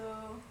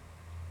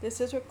This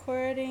is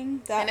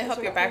recording. And it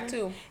help your back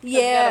too. Yeah.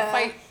 You gotta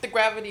fight the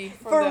gravity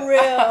from For the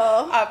real.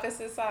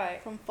 opposite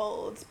side. From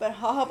folds. But I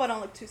hope I don't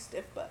look too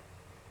stiff, but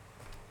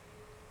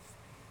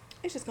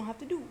it's just gonna have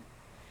to do.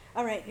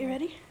 All right, you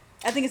ready?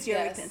 I think it's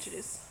your week to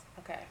introduce.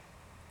 Okay.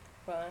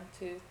 1,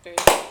 2, 3.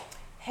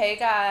 Hey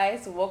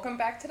guys, welcome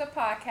back to the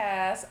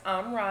podcast.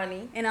 I'm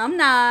Ronnie. And I'm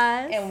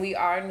Naz. And we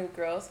are New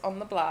Girls on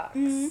the Block.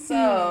 Mm-hmm.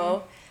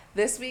 So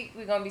this week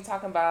we're going to be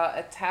talking about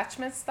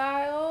attachment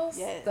styles.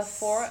 Yes. The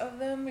 4 of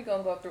them. We're going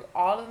to go through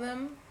all of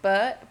them.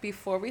 But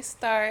before we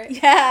start,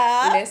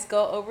 let's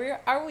go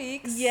over our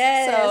weeks.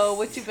 Yes. So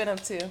what you been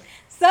up to?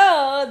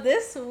 So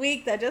this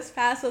week that just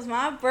passed was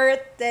my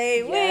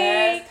birthday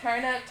week.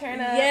 Turn up.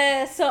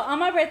 Yes. So on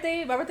my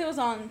birthday was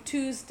on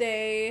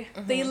Tuesday,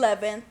 the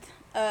 11th.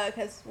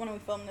 Because when we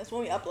film this,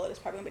 when we upload, it's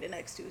probably going to be the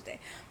next Tuesday.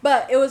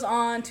 But it was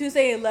on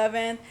Tuesday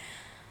 11th.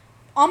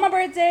 On my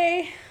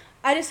birthday,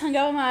 I just hung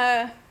out with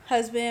my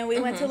husband. We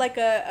went to like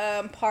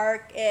a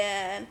park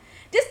and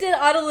just did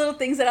all the little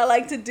things that I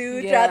like to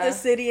do throughout the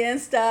city and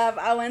stuff.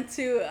 I went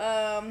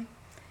to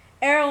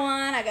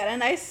Erewhon. I got a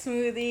nice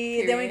smoothie.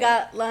 Period. Then we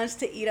got lunch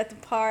to eat at the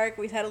park.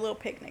 We had a little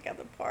picnic at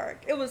the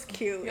park. It was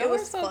cute. Y'all it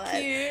was so fun.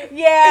 Cute.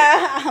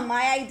 Yeah,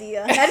 my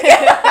idea.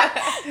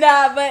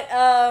 Nah, but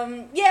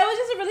yeah, it was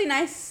just a really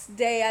nice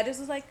day. I just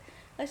was like,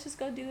 let's just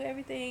go do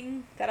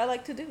everything that I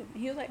like to do. And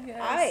he was like, all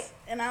right.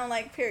 And I'm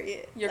like,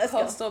 period. Your let's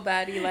coastal go.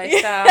 baddie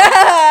lifestyle.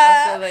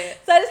 I feel it.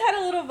 So I just had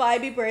a little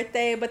vibey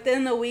birthday, but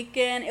then the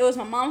weekend, it was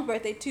my mom's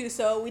birthday too,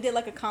 so we did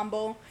like a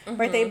combo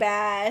birthday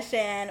bash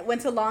and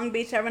went to Long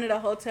Beach. I rented a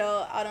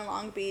hotel out in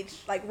Long Beach,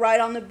 like right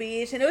on the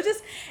beach, and it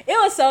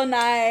was so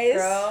nice.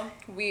 Girl,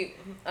 we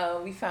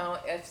found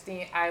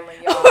Epstein Island,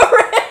 y'all.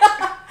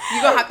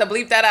 You gonna have to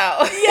bleep that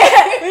out.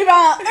 Yeah, we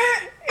found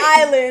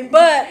island,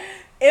 but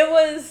it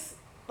was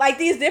like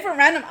these different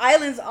random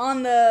islands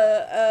on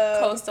the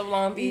coast of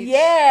Long Beach.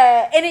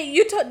 Yeah, and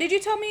did you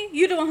tell me?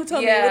 You the one who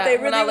told me what they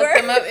really were. When I looked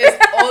them up, it's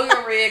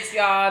oil rigs,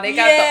 y'all. They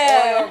got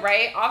the oil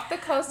right off the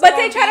coast. But of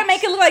they Long try to Beach.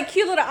 make it look like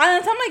cute little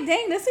islands. I'm like,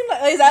 dang, this seems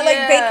like is that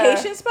like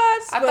vacation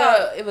spots? I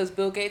thought it was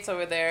Bill Gates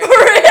over there.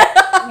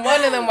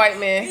 One of them white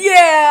men.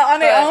 Yeah, on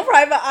their own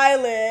private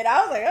island.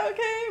 I was like,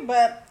 okay,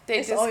 but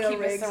they just keep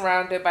it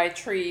surrounded by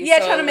trees. Yeah,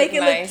 so trying to make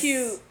it nice. look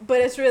cute,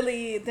 but it's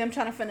really them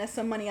trying to finesse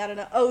some money out of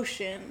the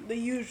ocean, the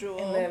usual.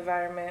 In the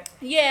environment.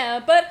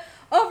 Yeah, but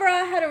overall,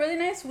 I had a really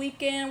nice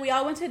weekend. We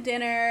all went to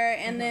dinner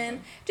and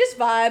then just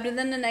vibed, and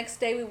then the next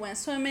day we went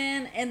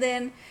swimming, and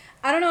then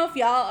I don't know if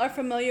y'all are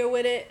familiar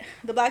with it.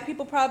 The black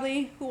people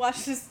probably who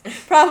watch this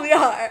probably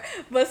are,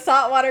 but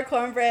saltwater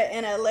cornbread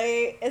in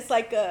LA, it's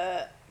like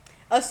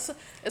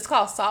it's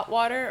called salt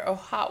water or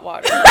hot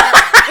water.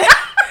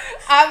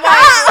 I'm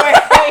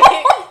like,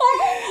 wait.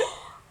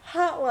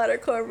 Hot water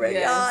cornbread,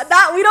 yes.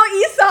 y'all. We don't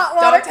eat salt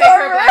water cornbread. Don't take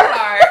her black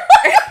card.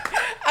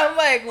 I'm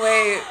like,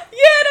 wait.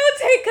 Yeah, don't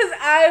take, because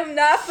I'm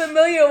not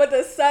familiar with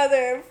the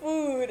southern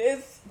food.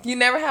 You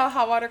never had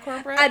hot water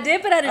cornbread? I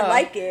did, but I didn't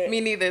like it.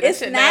 Me neither.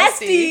 It's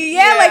nasty.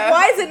 Yeah, like,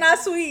 why is it not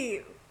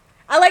sweet?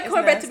 I like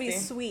cornbread to be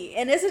sweet,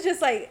 and this is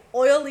just like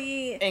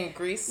oily and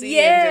greasy.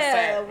 Yeah,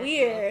 and just like,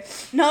 weird.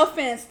 No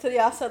offense to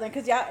y'all southern,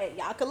 cause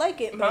y'all could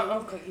like it. My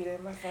uncle eat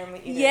it. My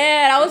family eat it.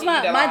 Yeah, that was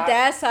my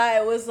dad's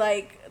side. Was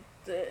like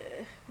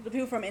the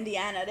people from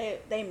Indiana.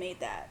 They made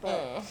that,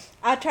 but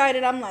I tried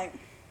it. I'm like,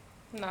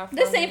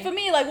 this ain't for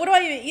me. Like, what do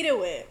I even eat it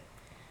with?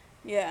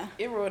 Yeah,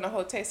 it ruined the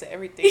whole taste of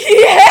everything.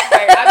 Yeah,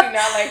 like, I do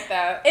not like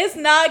that. It's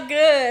not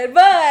good,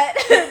 but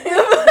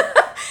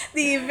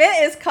the event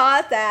is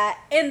called that,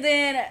 and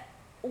then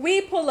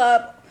we pull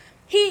up.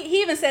 He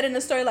even said in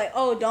the story, like,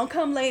 oh, don't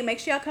come late. Make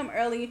sure y'all come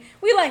early.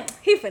 We like,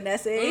 he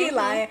finessing. He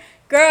lying.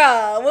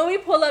 Girl, when we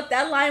pull up,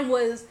 that line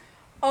was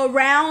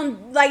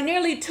around, like,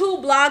 nearly 2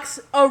 blocks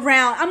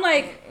around. I'm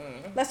like,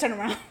 let's turn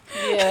around.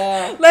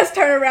 Yeah. Let's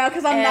turn around,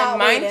 because I'm not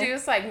mind waiting. You,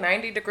 it's like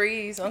 90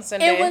 degrees on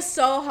Sunday. It was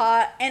so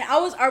hot, and I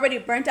was already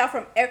burnt out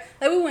from, like,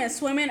 we went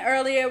swimming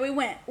earlier.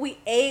 We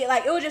ate.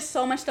 Like, it was just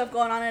so much stuff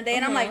going on today,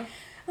 and I'm like,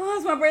 oh,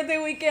 it's my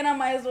birthday weekend. I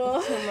might as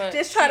well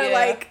just try to,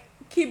 like,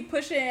 keep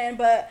pushing.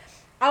 But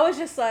I was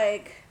just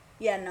like,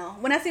 yeah, no.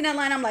 When I seen that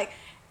line, I'm like,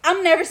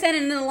 I'm never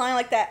standing in a line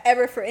like that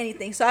ever for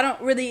anything. So I don't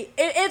really.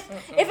 If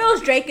it was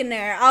Drake in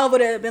there, I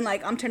would have been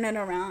like, I'm turning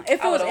around.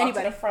 If it was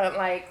anybody to the front,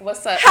 like,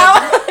 what's up?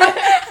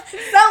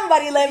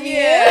 Somebody let me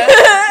in.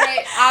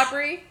 Right.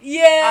 Aubrey.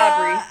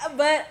 Yeah. Aubrey.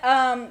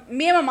 But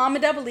me and my mom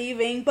ended up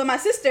leaving. But my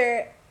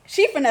sister,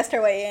 she finessed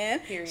her way in.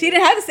 Period. She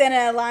didn't have to stand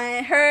in a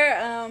line.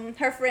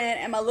 Her friend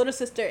and my little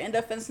sister ended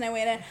up finessing their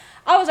way in.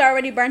 I was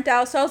already burnt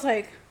out, so I was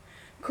like,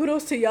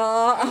 kudos to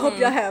y'all. I hope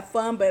y'all have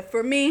fun. But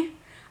for me,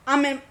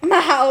 I'm in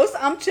my house.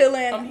 I'm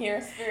chilling. I'm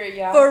here, spirit,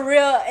 y'all. For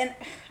real. And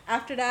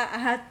after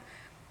that,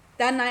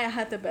 that night I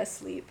had the best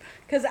sleep.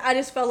 because I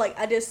just felt like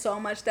I did so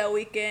much that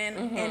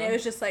weekend, and it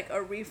was just like a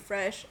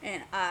refresh,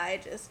 and I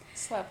just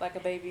slept like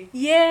a baby.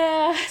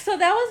 Yeah, so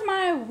that was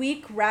my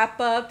week wrap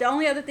up. The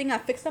only other thing, I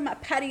fixed up my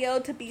patio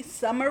to be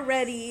summer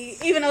ready,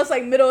 even though it's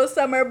like middle of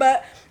summer,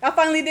 but I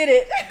finally did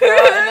it. Girl,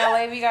 in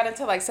LA we got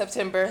into like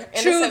September.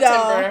 True, September.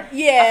 Though.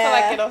 Yeah. I feel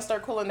like it don't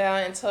start cooling down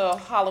until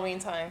Halloween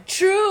time.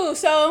 True,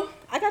 so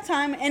I got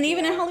time, and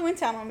even in Halloween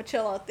time, I'm gonna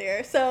chill out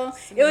there. So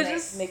it was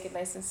just make it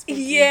nice and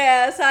spooky.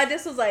 Yeah, so I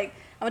just was like,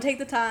 I'm gonna take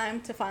the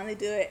time to finally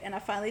do it, and I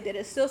finally did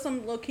it. Still some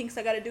little kinks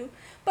I gotta do,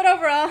 but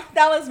overall,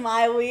 that was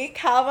my week.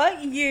 How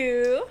about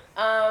you?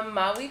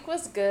 My week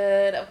was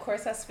good. Of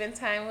course, I spent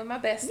time with my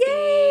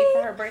bestie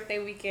for her birthday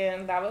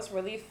weekend. That was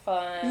really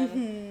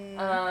fun.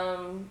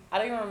 I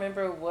don't even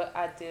remember what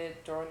I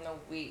did during the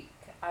week.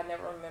 I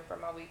never remember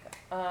my week.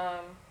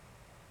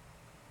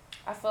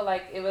 I feel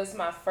like it was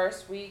my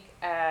first week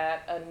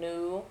at a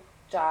new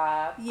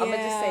job. I'm gonna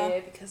just say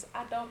it because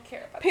I don't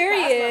care about the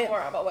past no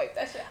more. I'm gonna wipe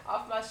that shit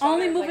off my shoulders.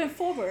 Only moving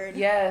forward.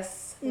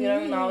 Yes, we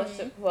don't acknowledge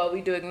the. Well,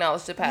 we do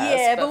acknowledge the past.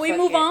 Yeah, but we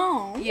move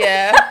on.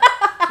 Yeah,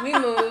 we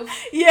move.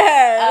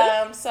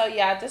 Yeah. So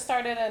yeah, I just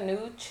started a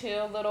new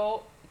chill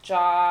little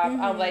job.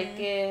 I like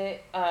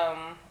it.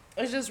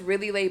 It's just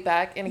really laid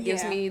back, and it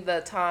gives me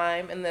the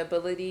time and the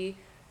ability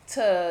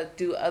to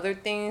do other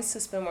things, to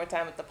spend more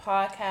time with the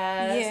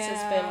podcast, to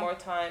spend more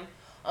time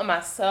on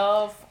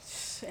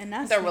myself, and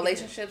that's the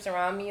relationships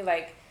around me.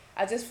 Like,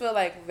 I just feel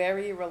like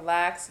very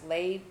relaxed,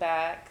 laid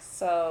back.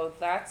 So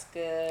that's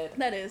good.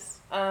 That is.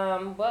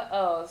 What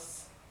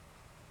else?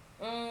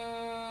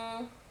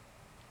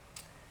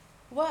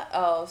 What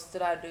else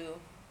did I do?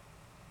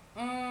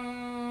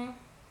 I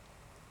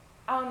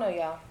don't know,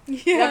 y'all.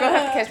 Y'all gonna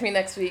have to catch me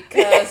next week,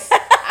 because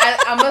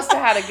I must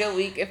have had a good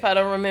week if I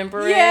don't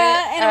remember it.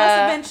 Yeah, and it must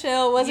have been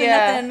chill. Wasn't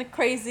nothing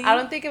crazy. I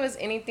don't think it was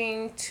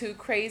anything too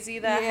crazy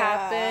that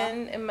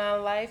happened in my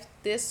life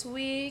this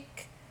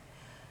week.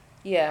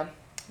 Yeah,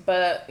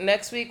 but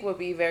next week will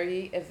be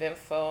very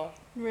eventful.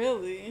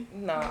 Really?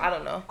 No, I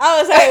don't know.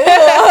 I was like,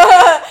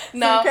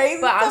 no,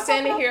 but I'm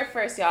standing here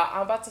first, y'all.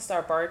 I'm about to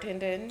start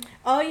bartending.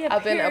 Oh yeah,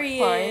 I've been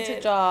applying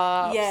to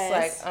jobs. Yes.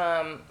 Like,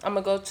 I'm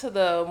gonna go to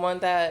the one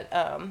that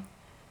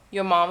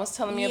your mom was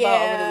telling me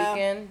about over the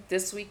weekend.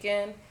 This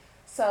weekend.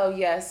 So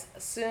yes,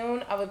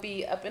 soon I will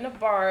be up in a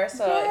bar.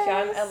 So if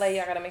y'all in LA,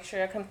 y'all gotta make sure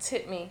y'all come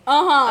tip me.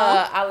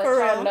 I'll let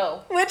y'all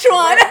know which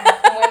one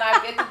when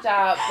I get the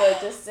job.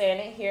 But just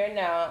saying it here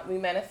now, we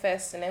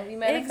manifesting it. We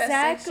manifesting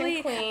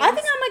exactly. Queens. I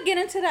think I'm gonna get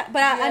into that,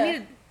 but I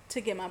need to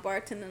get my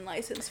bartending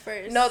license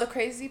first. No, the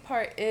crazy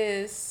part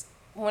is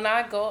when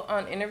I go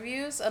on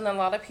interviews, and a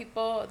lot of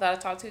people that I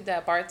talk to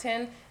that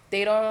bartend,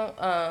 they don't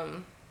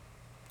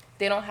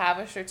have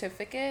a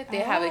certificate. They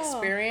have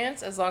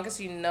experience, as long as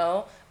you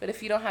know. But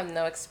if you don't have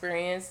no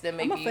experience, then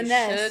maybe you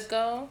should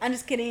go. I'm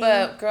just kidding.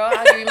 But girl,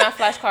 I'll give you my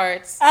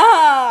flashcards.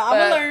 I'm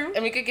gonna learn.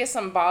 And we could get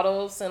some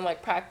bottles and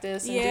like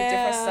practice and do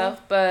different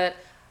stuff. But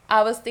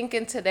I was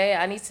thinking today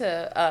I need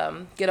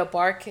to get a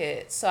bar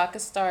kit so I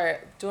could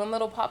start doing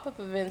little pop-up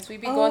events. We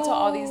be going to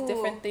all these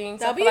different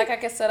things. I feel like I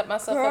could set up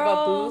myself up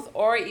a booth,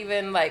 or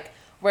even like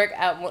work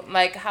at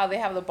like how they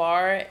have the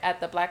bar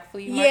at the Black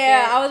Flea Market.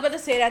 Yeah, I was about to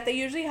say that they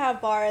usually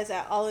have bars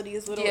at all of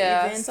these little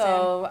events.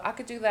 So I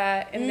could do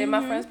that, and then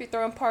my friends be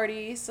throwing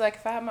parties. So like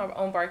if I have my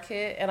own bar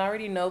kit, and I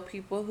already know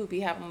people who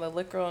be having the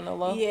liquor on the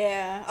low.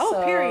 Yeah.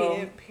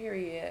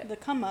 Period. The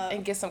come up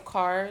and get some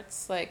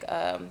cards. Like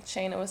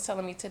Shayna was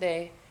telling me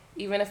today,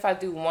 even if I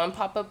do one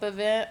pop-up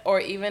event, or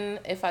even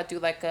if I do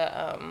like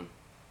a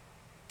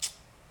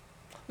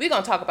we're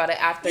going to talk about it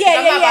after.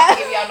 I'm not about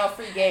to give y'all no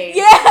free game.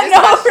 Free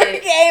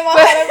game on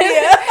how to be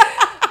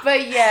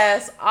But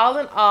yes, all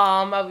in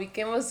all, my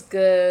weekend was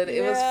good.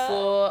 It was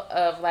full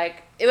of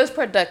like, it was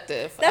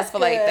productive. I feel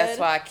like that's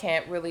why I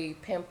can't really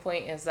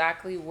pinpoint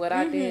exactly what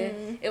I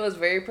did. It was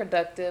very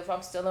productive.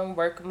 I'm still in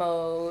work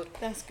mode.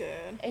 That's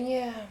good. And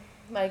yeah,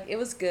 like it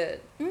was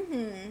good.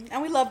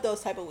 And we love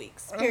those type of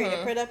weeks.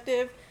 Period.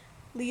 Productive,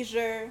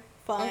 leisure,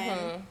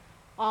 fun,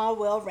 all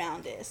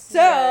well-rounded.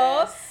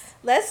 So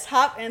let's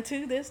hop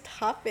into this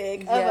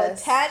topic of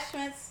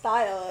attachment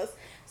styles.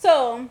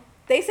 So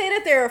they say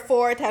that there are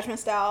 4 attachment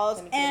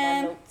styles,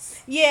 and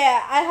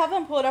I have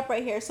them pulled up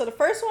right here. So the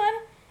first one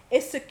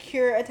is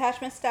secure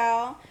attachment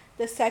style.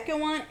 The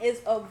second one is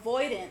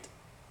avoidant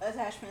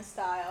attachment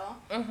style.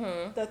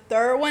 The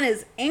third one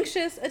is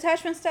anxious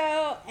attachment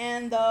style,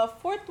 and the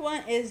fourth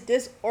one is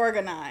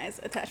disorganized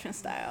attachment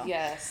style.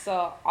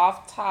 So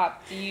off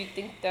top, do you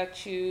think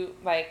that you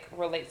like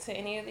relate to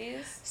any of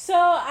these? So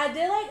I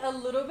did like a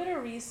little bit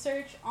of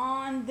research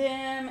on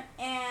them,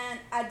 and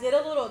I did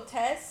a little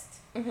test,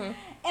 and I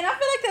feel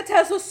like the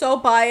test was so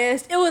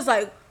biased. It was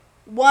like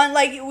one,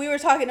 like we were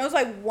talking, it was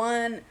like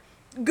one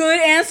good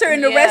answer,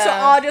 and the rest are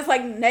all just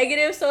like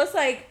negative. So it's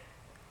like,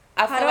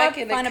 I feel like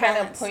it kind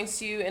of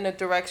points you in a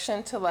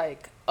direction to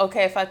like,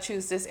 okay, if I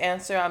choose this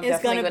answer, I'm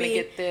definitely gonna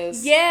get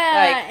this.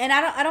 And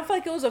I don't feel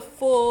like it was a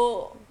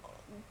full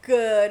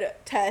good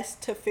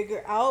test to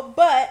figure out,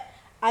 but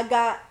I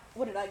got,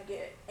 what did I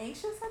get?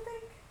 Anxious, I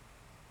think.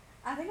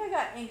 I think I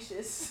got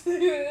anxious. And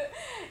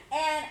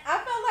I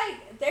felt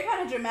like they're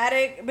kind of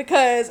dramatic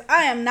because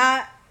I am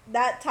not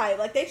that type.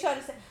 Like they try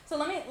to say. So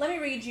let me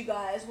read you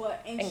guys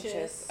what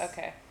anxious.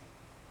 Okay.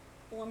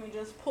 Let me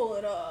just pull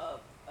it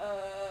up.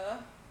 Where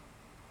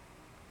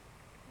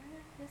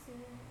is it?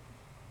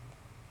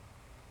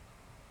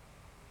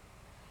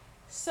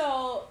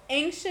 So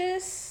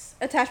anxious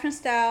attachment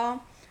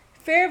style,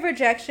 fear of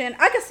rejection.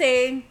 I could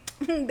say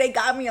they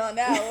got me on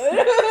that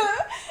one.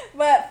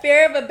 But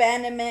fear of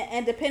abandonment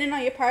and depending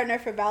on your partner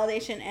for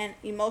validation and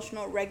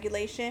emotional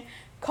regulation.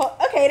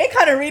 Okay, they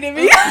kind of reading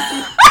me.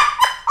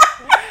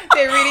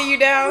 They reading you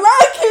down?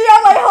 Lucky,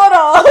 I'm like, hold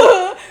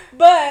on.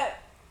 But,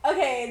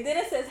 okay, then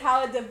it says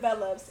how it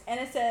develops. And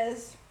it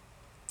says,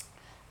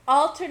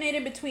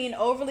 alternating between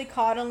overly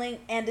coddling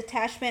and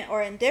detachment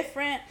or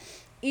indifferent,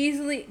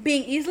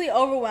 being easily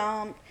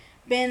overwhelmed,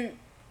 been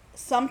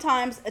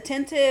sometimes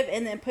attentive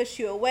and then push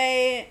you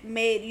away,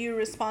 made you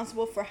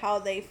responsible for how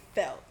they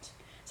felt.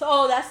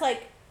 So, that's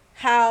like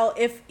how,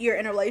 if you're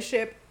in a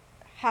relationship,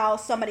 how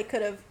somebody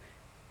could have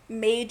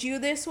made you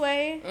this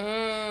way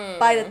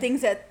by the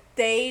things that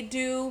they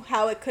do,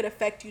 how it could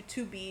affect you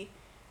to be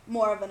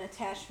more of an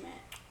attachment.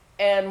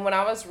 And when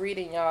I was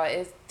reading, y'all,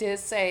 it did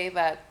say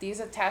that these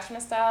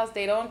attachment styles,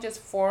 they don't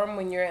just form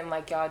when you're in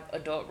like y'all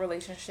adult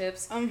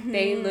relationships. Mm-hmm.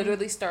 They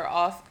literally start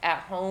off at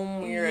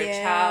home when you're a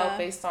child,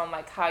 based on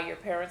like how your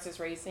parents is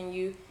raising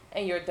you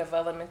and your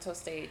developmental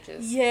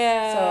stages.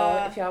 Yeah.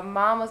 So if your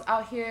mom was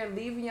out here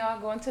leaving y'all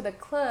going to the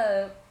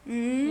club,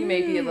 you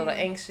may be a little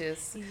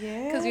anxious.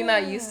 Yeah. Because you're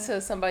not used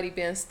to somebody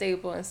being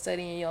stable and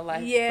steady in your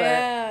life.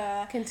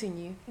 Yeah. But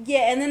continue.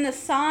 Yeah, and then the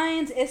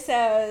signs, it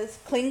says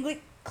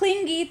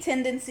clingy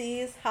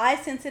tendencies, high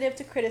sensitive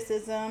to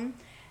criticism,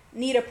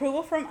 need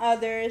approval from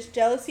others,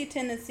 jealousy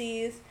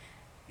tendencies,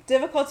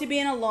 difficulty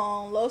being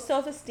alone, low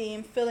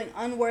self-esteem, feeling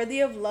unworthy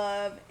of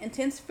love,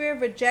 intense fear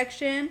of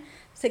rejection,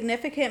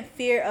 significant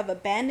fear of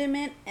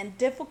abandonment, and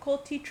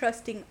difficulty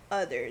trusting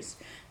others.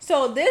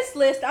 So this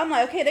list, I'm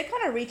like, okay, they're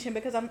kind of reaching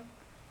because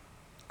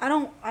I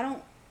don't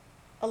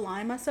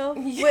align myself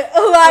with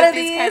a lot of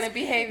these kind of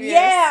behaviors.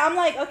 Yeah, I'm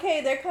like,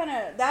 okay, they're kind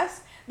of,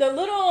 that's the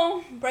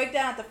little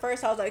breakdown at the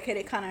first. I was like, okay,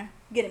 they kind of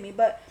getting me,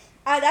 but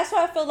that's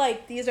why I feel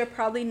like these are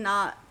probably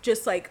not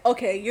just like,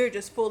 okay, you're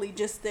just fully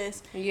just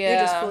this. Yeah.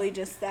 You're just fully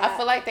just that. I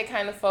feel like they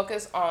kind of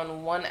focus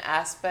on one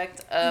aspect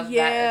of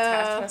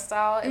that attachment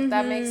style, if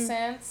that makes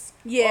sense.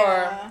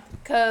 Yeah. Or,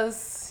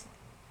 because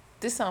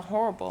this sounds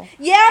horrible.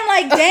 Yeah, I'm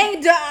like,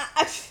 dang,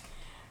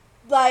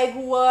 like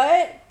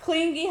what?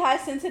 Clingy, high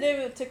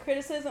sensitive to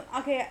criticism.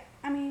 Okay,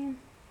 I mean,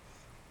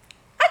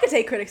 I could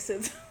take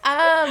criticism.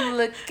 I'm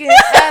looking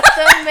at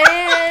the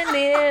man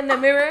in the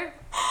mirror.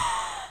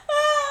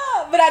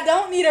 But I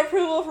don't need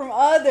approval from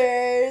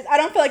others. I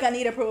don't feel like I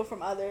need approval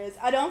from others.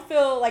 I don't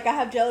feel like I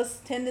have jealous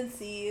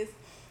tendencies.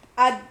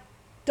 I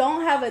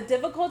don't have a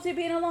difficulty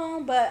being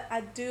alone, but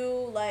I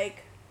do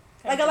like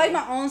I like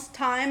my own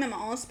time and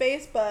my own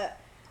space, but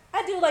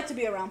I do like to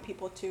be around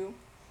people too.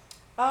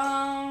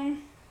 I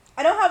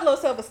don't have low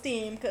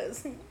self-esteem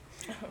because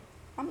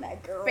I'm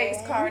that girl. Face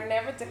card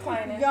never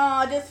declining. Yeah,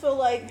 I just feel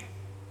like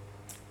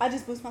I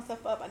just boost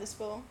myself up. I just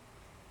feel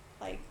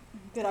like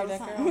good all the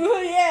time.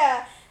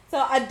 Yeah. So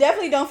I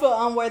definitely don't feel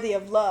unworthy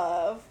of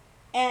love.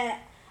 And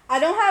I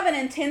don't have an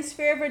intense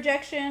fear of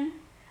rejection.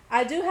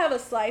 I do have a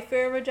slight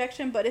fear of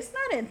rejection, but it's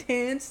not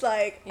intense.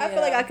 Like, I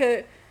feel like I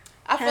could...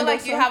 I feel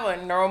like you have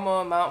a normal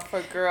amount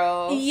for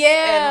girls.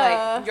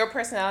 Yeah. And, like, your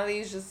personality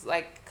is just,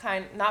 like,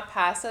 not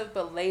passive,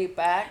 but laid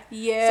back.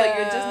 Yeah. So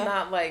you're just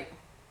not, like...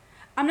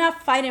 I'm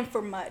not fighting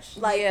for much.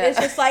 Like, it's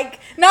just, like...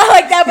 Not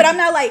like that, but I'm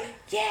not, like,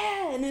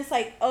 yeah. And it's,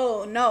 like,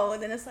 oh, no.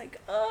 And then it's, like,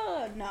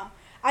 oh, no.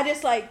 I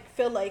just, like,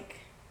 feel like...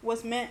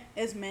 what's meant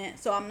is meant,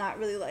 so I'm not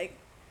really like,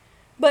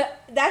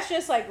 but that's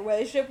just like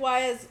relationship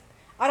wise.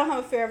 I don't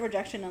have a fear of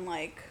rejection in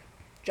like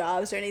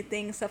jobs or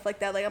anything, stuff like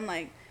that. Like I'm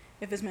like,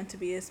 if it's meant to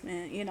be, it's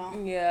meant, you know.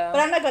 Yeah. But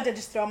I'm not going to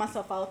just throw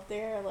myself out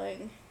there, like,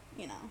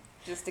 you know.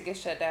 Just to get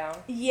shut down.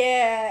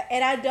 Yeah,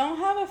 and I don't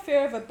have a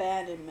fear of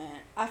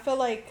abandonment. I feel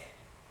like,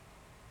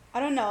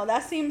 I don't know,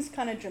 that seems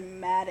kind of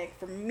dramatic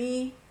for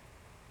me,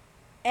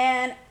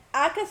 and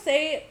I could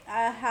say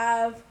I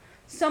have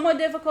somewhat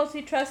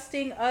difficulty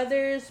trusting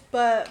others,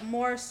 but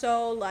more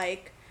so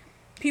like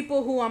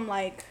people who I'm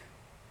like,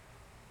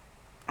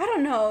 I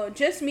don't know,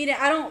 just meeting.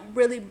 I don't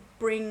really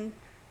bring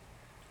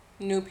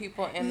new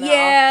people in there.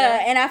 Yeah,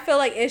 often. And I feel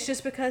like it's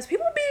just because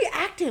people be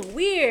acting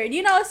weird.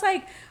 You know, it's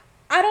like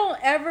I don't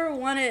ever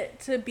want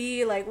it to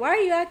be like, why are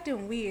you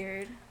acting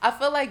weird? I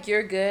feel like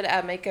you're good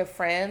at making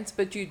friends,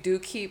 but you do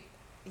keep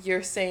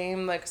your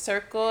same like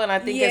circle, and I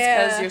think it's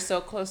because you're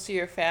so close to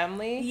your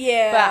family.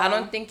 Yeah. But I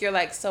don't think you're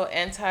like so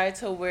anti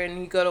to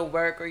when you go to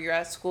work or you're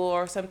at school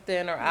or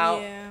something or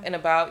out and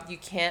about, you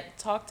can't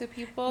talk to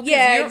people.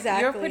 Yeah,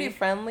 exactly. You're pretty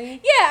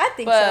friendly. Yeah, I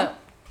think so.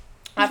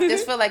 I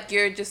just feel like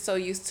you're just so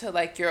used to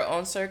like your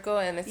own circle,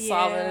 and it's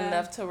solid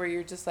enough to where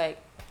you're just like.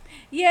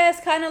 Yeah,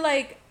 it's kind of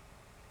like,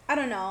 I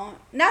don't know.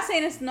 Not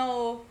saying it's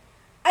no.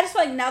 I just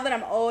feel like now that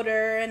I'm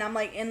older and I'm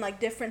like in like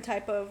different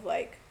type of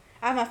like.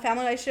 I have my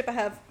family relationship, I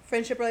have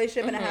friendship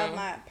relationship, and I have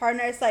my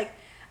partner. It's like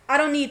I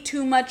don't need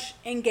too much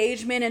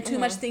engagement and too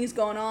much things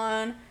going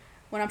on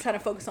when I'm trying to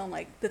focus on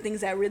like the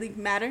things that really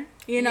matter.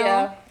 You know?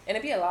 Yeah, and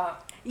it'd be a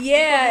lot.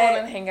 Yeah. People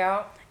want to hang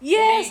out.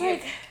 Yeah, it's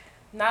like.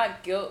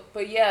 Not guilt,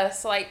 but yeah,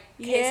 it's like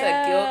case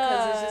of guilt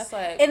because it's just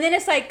like. And then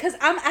it's like, because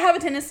I have a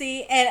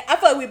tendency, and I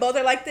feel like we both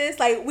are like this,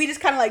 like we just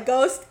kind of like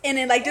ghost and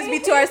then like just be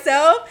to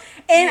ourselves.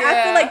 And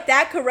I feel like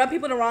that could rub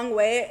people the wrong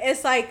way.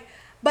 It's like,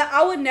 but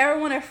I would never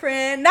want a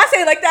friend, not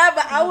saying like that,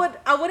 but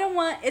I wouldn't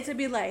want it to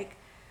be like,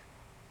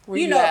 where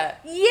you know, at?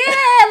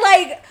 Yeah,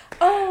 like,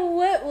 oh,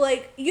 what,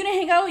 like, you didn't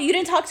hang out, you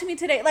didn't talk to me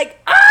today, like,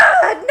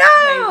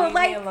 no, leave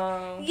like, me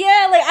alone.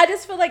 Yeah, like, I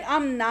just feel like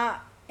I'm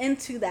not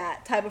into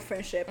that type of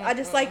friendship. I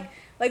just like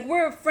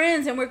we're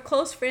friends and we're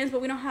close friends, but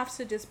we don't have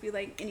to just be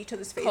like in each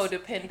other's face.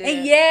 Codependent.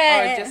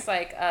 And or just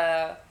like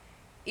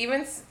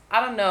even I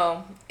don't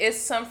know. It's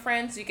some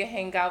friends you can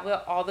hang out with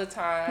all the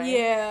time.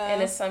 Yeah.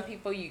 And it's some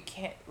people you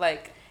can't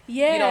like.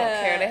 Yeah. You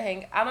don't care to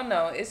hang. I don't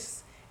know.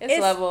 It's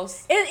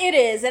levels. It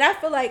is, and I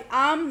feel like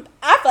I'm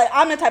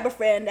the type of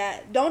friend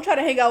that don't try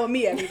to hang out with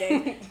me every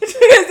day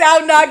because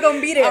I'm not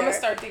gonna be there. I'm gonna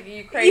start thinking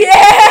you crazy.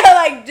 Yeah,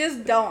 like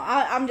just don't.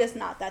 I'm just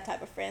not that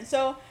type of friend.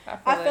 So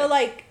I feel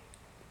like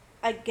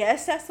I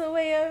guess that's a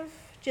way of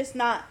just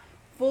not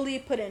fully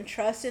putting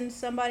trust in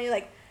somebody.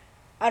 Like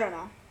I don't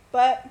know,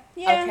 but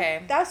yeah,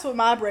 okay. That's what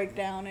my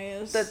breakdown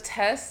is. The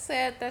test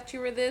said that you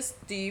were this.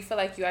 Do you feel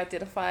like you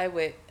identify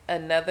with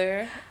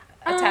another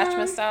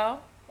attachment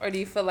style, or do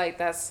you feel like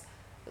that's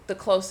the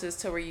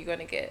closest to where you're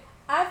gonna get?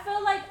 I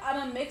feel like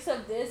I'm a mix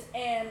of this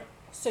and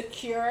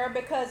secure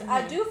because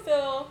I do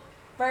feel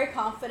very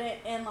confident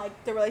in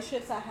like the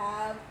relationships I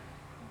have.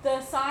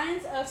 The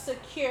signs of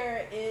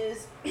secure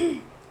is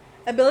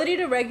ability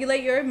to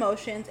regulate your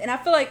emotions, and I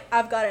feel like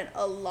I've gotten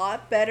a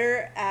lot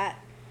better at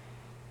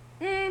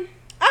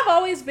I've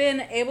always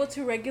been able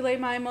to regulate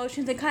my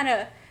emotions and kind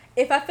of,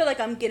 if I feel like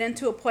I'm getting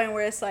to a point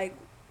where it's like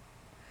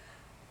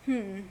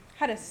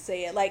how to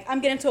say it, like I'm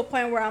getting to a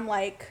point where I'm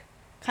like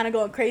kind of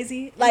going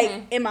crazy, like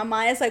in my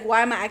mind, it's like,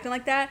 why am I acting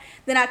like that?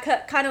 Then I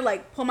kind of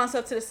like pull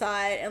myself to the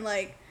side and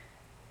like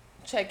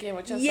check in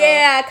with yourself.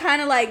 Yeah,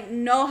 kind of like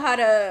know how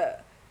to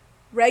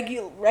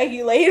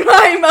regulate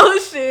my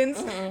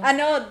emotions. I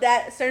know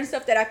that certain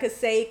stuff that I could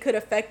say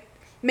could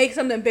make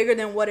something bigger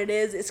than what it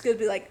is. It's gonna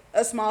be like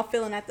a small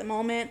feeling at the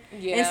moment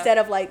instead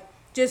of like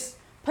just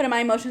putting my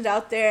emotions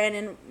out there and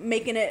then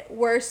making it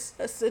worse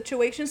a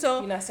situation.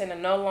 So you're not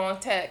sending no long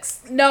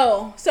text.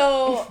 No.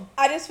 So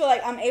I just feel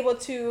like I'm able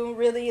to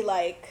really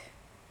like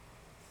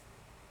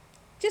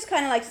just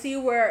kind of like see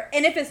where,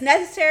 and if it's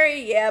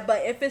necessary, yeah,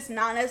 but if it's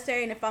not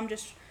necessary and if I'm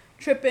just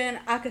tripping,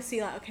 I could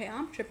see like, okay,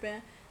 I'm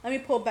tripping. Let me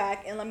pull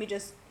back and let me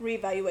just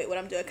reevaluate what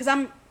I'm doing. Because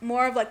I'm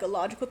more of like a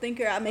logical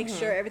thinker. I make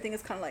sure everything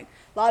is kind of like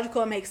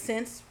logical and makes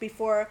sense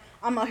before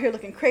I'm out here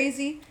looking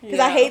crazy. Because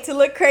I hate to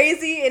look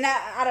crazy. And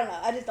I don't know.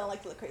 I just don't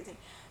like to look crazy.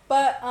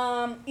 But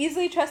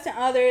easily trusting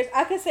others.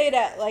 I could say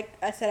that, like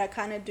I said, I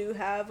kind of do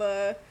have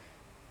a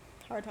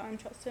hard time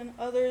trusting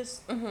others.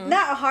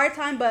 Not a hard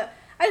time, but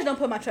I just don't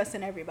put my trust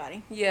in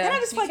everybody. Yeah. And I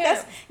just feel like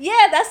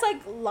that's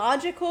like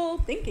logical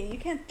thinking. You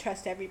can't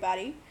trust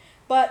everybody.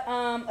 But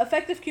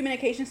effective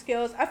communication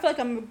skills, I feel like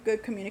I'm a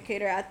good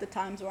communicator at the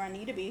times where I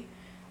need to be.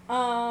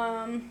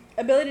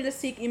 Ability to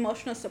seek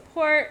emotional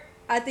support,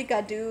 I think I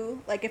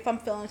do. Like if I'm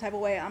feeling a type of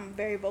way, I'm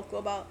very vocal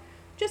about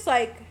just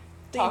like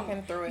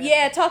talking through it.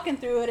 Yeah, talking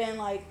through it and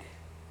like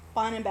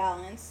finding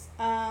balance.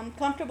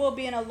 Comfortable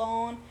being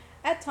alone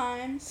at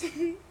times.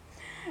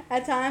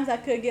 At times I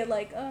could get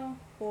like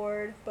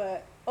bored,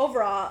 but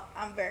overall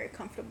I'm very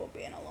comfortable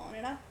being alone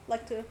and I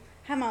like to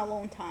have my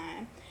alone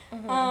time.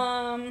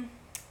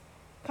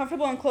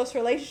 Comfortable in close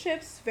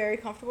relationships, very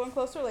comfortable in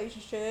close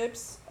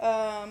relationships.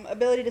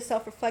 Ability to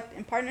self-reflect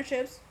in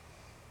partnerships,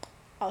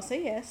 I'll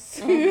say yes.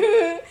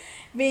 Being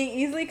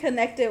easily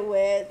connected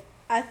with,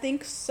 I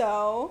think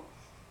so.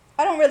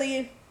 I don't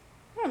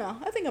know.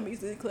 I think I'm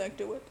easily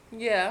connected with.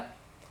 Yeah.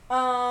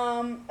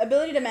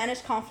 Ability to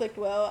manage conflict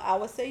well, I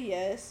would say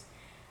yes.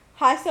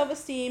 High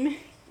self-esteem,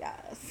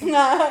 yes.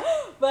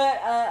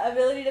 But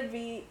ability to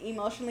be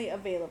emotionally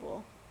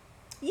available.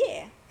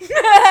 Yeah.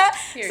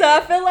 So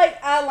I feel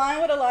like I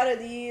align with a lot of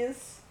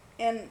these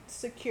and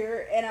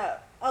secure, and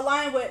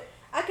align with,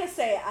 I could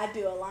say I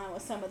do align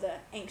with some of the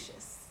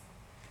anxious.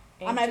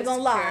 I'm not even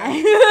gonna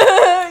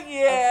lie.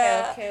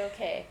 Yeah.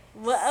 Okay.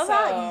 What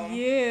about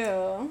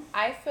you?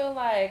 I feel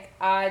like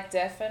I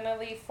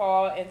definitely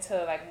fall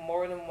into like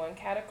more than one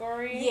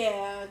category.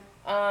 Yeah.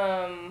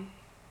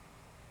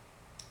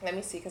 Let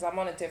me see, because I'm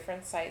on a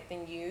different site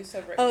than you,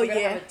 so we're going to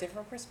have a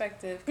different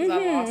perspective, because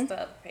I lost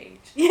the other page.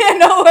 Yeah,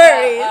 no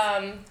worries.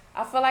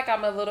 But, I feel like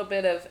I'm a little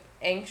bit of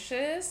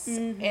anxious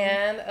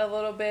and a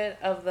little bit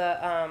of the,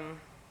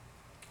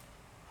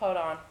 hold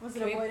on. Was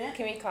it avoidant?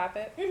 Can we clap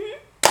it?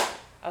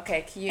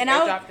 Okay, can you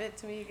drop it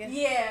to me again?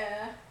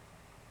 Yeah.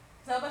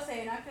 So I was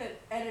saying I could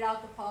edit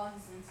out the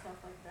pauses and stuff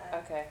like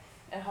that. Okay,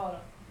 and hold on.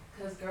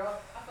 Because, girl,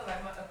 I feel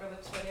like my upper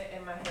lip's wet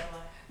and my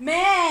hairline.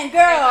 Man,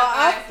 girl,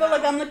 I feel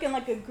like I'm looking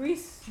like a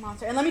grease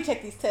monster. And let me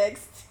check these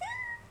texts.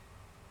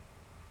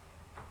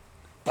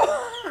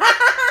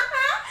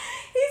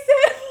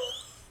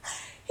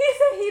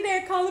 he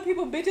there calling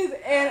people bitches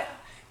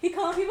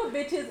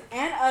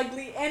and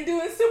ugly and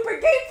doing super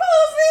gay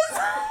poses.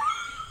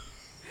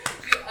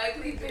 You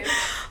ugly bitch.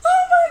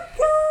 Oh my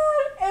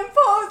god! And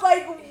pose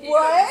like He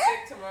what? gonna be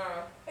sick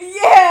tomorrow.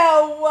 Yeah,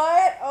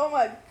 what? Oh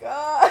my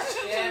gosh.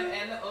 Yeah,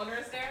 and the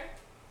owner's there.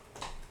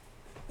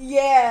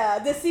 Yeah,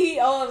 the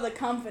CEO of the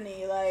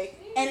company, like,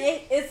 and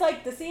it's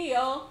like the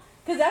CEO,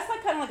 because that's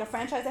like kind of like a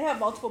franchise. They have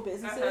multiple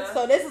businesses,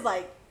 so this is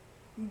like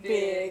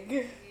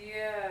big.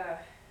 Yeah.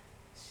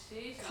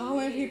 Sheesh,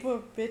 Calling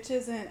people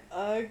bitches and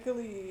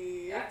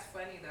ugly. That's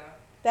funny though.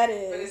 That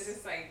is. But it's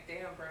just like,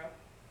 damn, bro.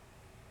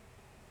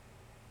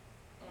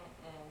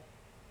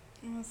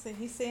 I'm gonna say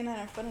he's saying that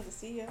in front of the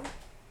CEO.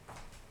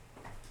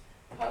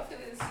 Hopefully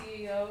the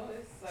CEO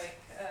is like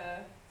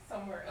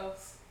somewhere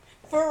else.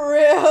 For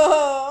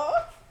real.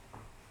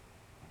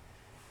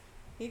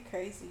 He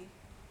crazy.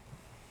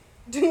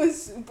 Doing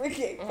super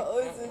gay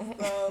poses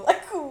though.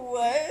 Like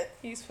what?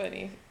 He's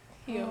funny.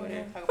 He over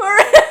there. For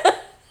real.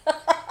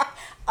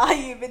 All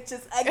you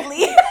bitches ugly.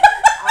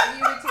 All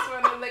you bitches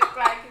wanna look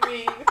like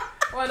me.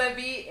 Wanna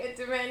be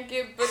intimate and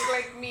give book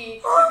like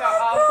me. Cause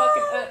y'all all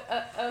fucking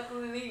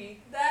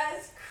ugly.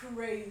 That's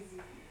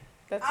crazy.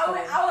 That's I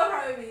funny. would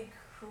probably be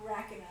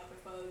cracking up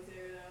if I was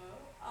there though.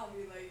 I'll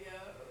be like, yo,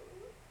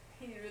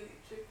 he really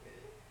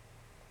tripping.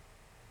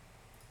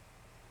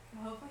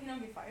 Hopefully he don't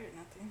get fired or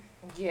nothing.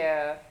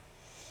 Yeah.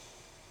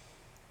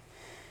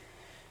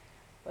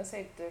 Let's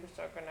say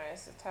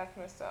disorganized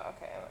attachment style.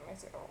 Okay, let me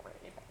see. Oh, wait.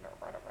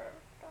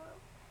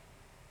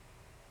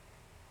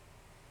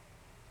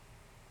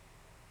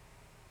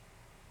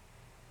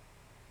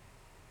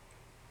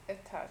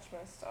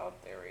 Attachment style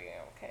theory.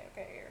 Okay.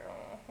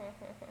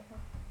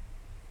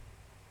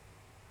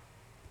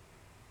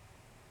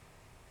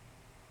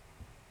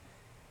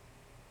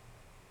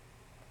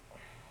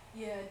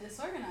 Yeah,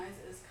 disorganized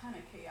is kind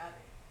of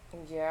chaotic.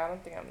 Yeah, I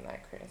don't think I'm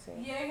that crazy.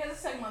 Yeah, because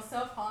it's talking about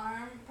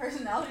self-harm,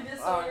 personality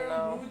disorder,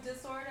 no. mood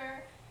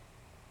disorder.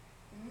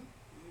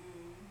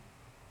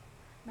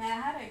 Man, I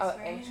had an Oh,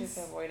 experience. anxious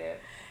and avoidant.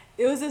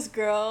 It was this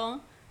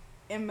girl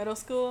in middle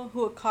school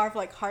who would carve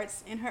like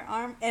hearts in her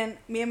arm, and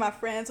me and my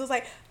friends was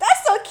like,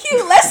 "That's so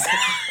cute, let's."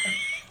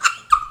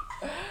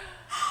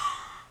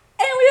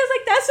 And we was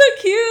like, "That's so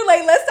cute!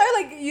 Like, let's start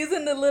like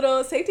using the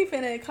little safety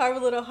pin and carve a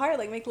little heart,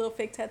 like make little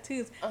fake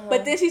tattoos."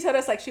 But then she told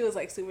us like she was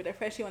like super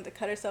depressed. She wanted to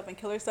cut herself and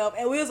kill herself,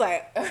 and we was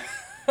like,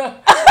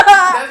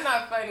 "That's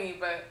not funny,"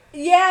 but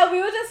yeah, we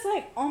were just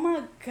like, "Oh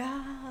my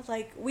god!"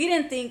 Like we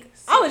didn't think.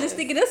 I was just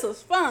thinking this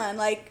was fun.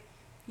 Like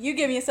you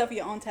giving yourself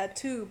your own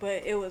tattoo,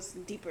 but it was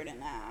deeper than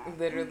that.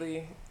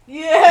 Literally.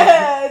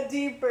 Yeah,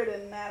 deeper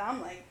than that.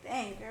 I'm like,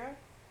 dang, girl.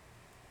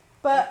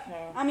 But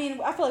okay. I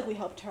mean, I feel like we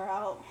helped her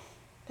out.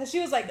 Cause she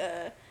was like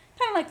kind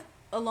of like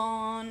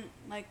alone,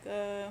 like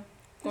just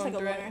like a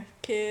loner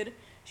kid.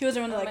 She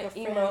wasn't really like a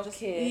emo friend,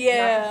 kid.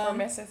 Yeah.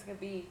 Not as could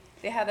be.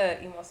 They had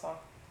an emo song.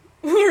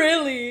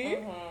 Really?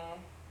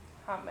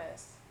 Hot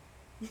mess.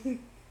 But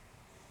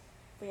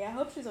yeah, I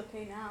hope she's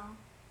okay now.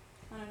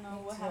 I don't know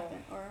what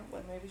happened or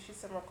what. Maybe she's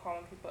somewhere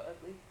calling people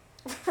ugly.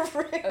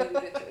 For real?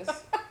 Ugly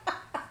bitches.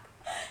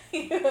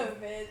 You a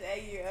bitch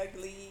and you're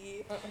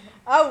ugly.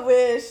 I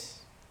wish.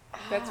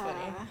 That's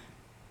funny.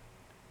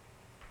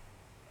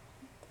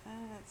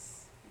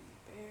 That's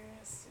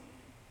embarrassing.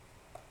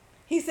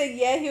 He said,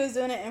 yeah, he was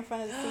doing it in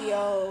front of the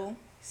CEO.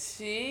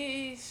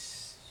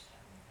 Sheesh.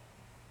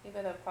 You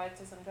better apply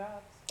to some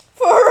jobs.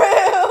 For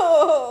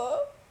real.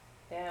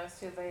 Damn, it's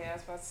too late. I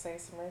was about to say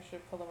Samir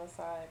should pull him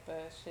aside,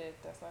 but shit,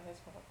 that's not his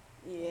fault.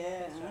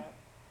 Yeah.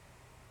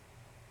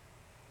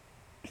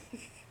 His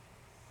job.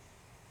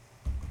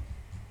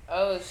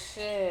 Oh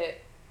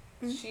shit.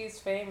 She's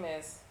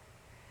famous.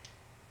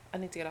 I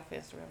need to get off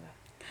Instagram now.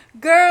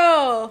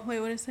 Girl. Wait,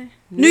 what did it say?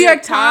 New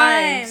York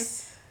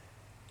Times.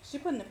 She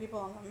putting the people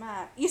on the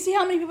map. You see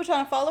how many people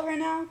trying to follow her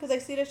now? Because they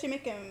see that she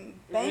making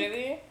bank.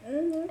 Really?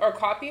 Or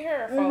copy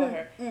her or follow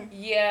her?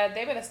 Yeah,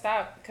 they better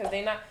stop because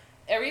they not.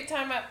 Every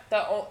time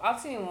I've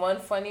seen one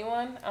funny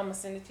one. I'm gonna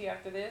send it to you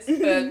after this.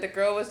 But the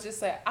girl was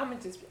just like, I'm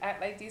gonna just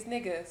act like these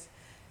niggas.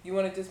 You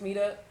wanna just meet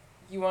up?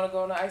 You wanna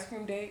go on an ice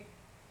cream date?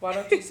 Why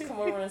don't you just come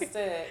over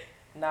instead?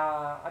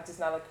 Nah, I'm just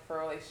not looking for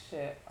a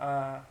relationship.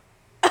 God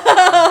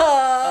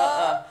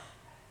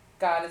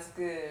is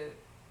good.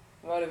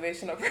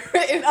 Motivational.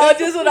 Oh,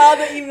 just with all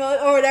the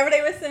emails or whatever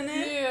they were sending?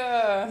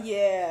 Yeah.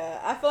 Yeah.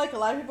 I feel like a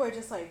lot of people are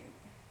just like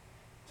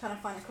trying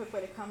to find a quick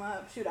way to come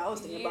up. Shoot, I was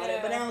thinking about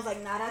it. But then I was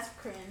like, nah, that's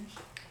cringe.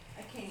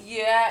 I can't.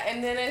 Yeah,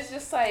 and then it's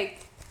just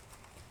like,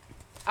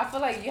 I feel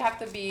like you have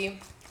to be,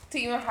 to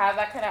even have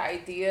that kind of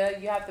idea,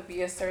 you have to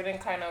be a certain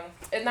kind of,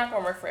 it's not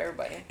going to work for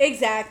everybody.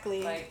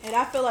 Exactly. Like, and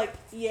I feel like,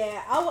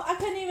 yeah, I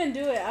couldn't even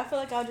do it. I feel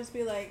like I'll just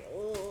be like,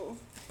 oh.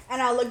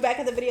 And I'll look back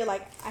at the video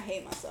like, I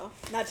hate myself.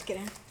 Not just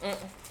kidding. I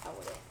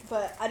wouldn't.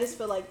 But I just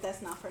feel like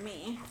that's not for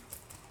me.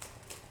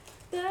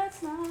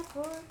 That's not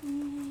for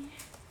me.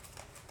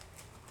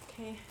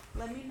 Okay,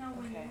 let me know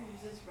when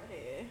yours is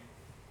ready.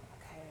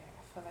 Okay,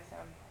 I feel like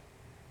I'm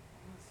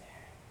almost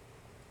there.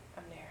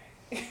 I'm there.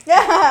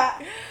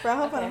 Yeah. Bro, I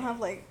hope I don't have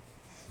like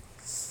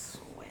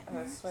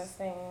sweat. Sweat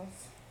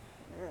stains.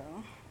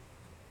 Girl.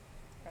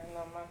 I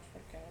know my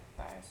freaking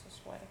thighs are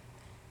sweaty.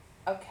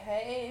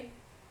 Okay.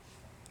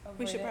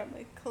 We should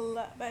probably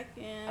collab back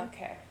in.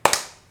 Okay.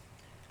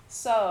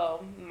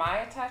 So, my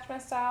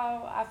attachment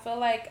style, I feel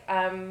like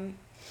I'm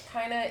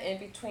kind of in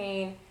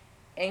between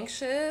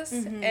anxious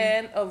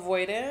and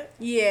avoidant.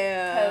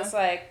 Yeah. Because,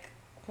 like,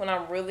 when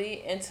I'm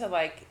really into,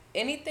 like,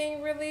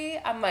 anything really,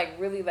 I'm, like,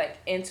 really, like,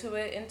 into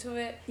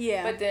it.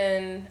 Yeah. But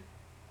then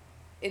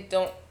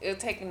it'll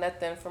take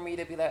nothing for me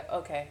to be like,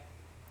 okay.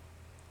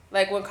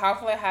 Like, when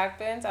conflict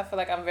happens, I feel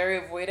like I'm very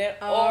avoidant.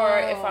 Oh. Or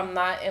if I'm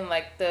not in,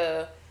 like,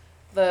 the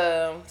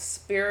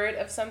spirit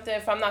of something,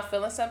 if I'm not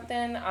feeling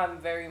something, I'm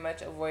very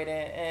much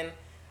avoidant, and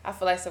I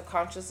feel like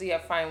subconsciously I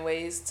find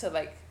ways to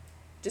like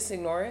just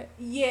ignore it.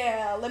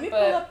 Yeah, let me pull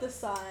up the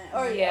sign.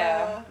 Or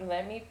yeah,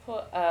 let me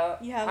pull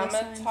up. I'm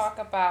gonna talk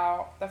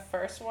about the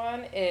first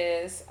one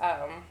is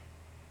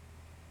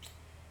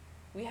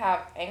we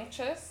have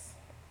anxious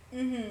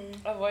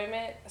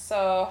avoidant.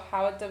 So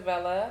how it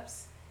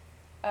develops.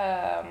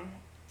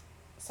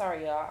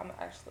 Sorry y'all, I'm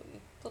actually.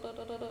 You want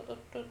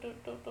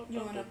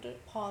to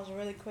pause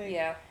really quick?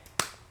 Yeah.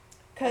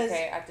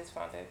 Okay, I just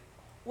found it.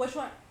 Which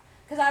one?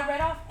 Because I read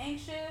off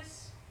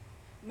anxious.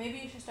 Maybe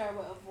you should start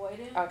with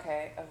avoidant.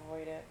 Okay,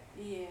 avoidant.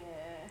 Yeah.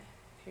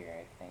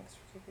 Period. Thanks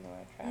for keeping me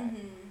on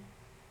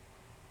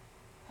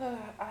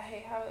track. I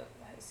hate how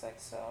it's like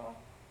so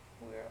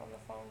weird on the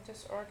phone,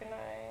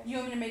 disorganized. You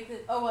want me to make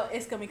this? Oh, well,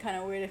 it's going to be kind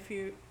of weird if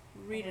you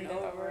read it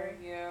over.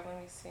 Yeah, let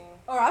me see.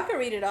 Or I could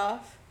read it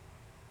off.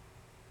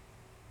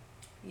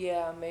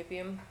 Yeah, maybe.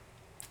 Okay.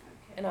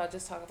 And I'll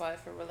just talk about it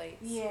if it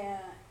relates. Yeah,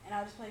 and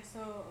I'll just like,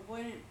 so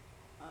avoidant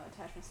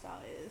attachment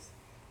style is,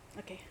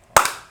 okay.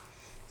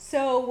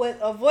 So with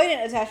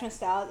avoidant attachment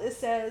styles, it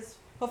says,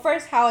 well,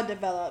 first how it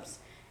develops.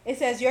 It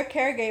says your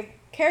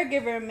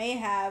caregiver may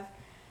have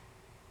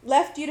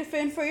left you to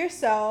fend for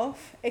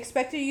yourself,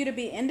 expected you to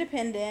be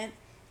independent,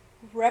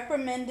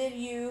 reprimanded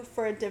you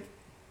for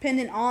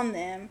dependent on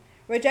them,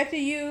 rejected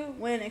you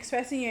when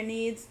expressing your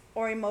needs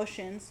or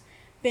emotions,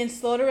 been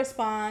slow to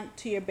respond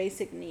to your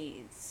basic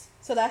needs.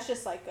 So that's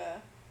just like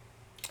a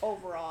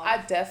overall. I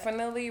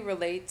definitely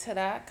relate to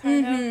that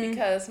kind of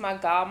because my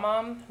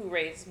godmom who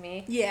raised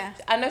me. Yeah.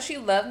 I know she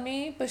loved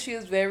me, but she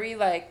was very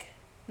like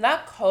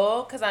not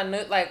cold because I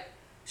knew like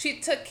she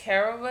took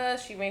care of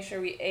us. She made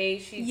sure we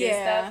ate. She did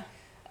stuff.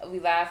 We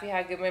laughed. We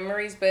had good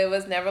memories, but it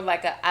was never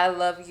like a "I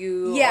love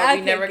you." Yeah, or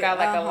we never got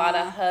like a lot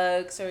of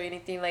hugs or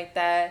anything like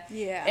that.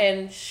 Yeah.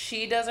 And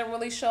she doesn't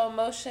really show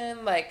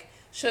emotion. Like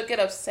she'll get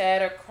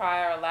upset or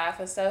cry or laugh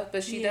and stuff,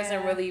 but she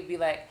doesn't really be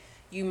like,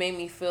 you made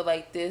me feel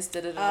like this,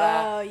 da da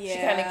da. Oh, yeah. She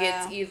kind of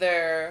gets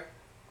either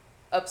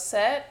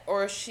upset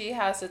or she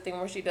has the thing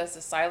where she does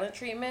the silent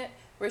treatment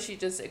where she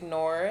just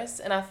ignores.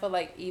 And I feel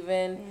like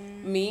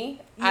even me,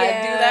 I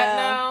do that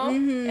now.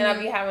 And I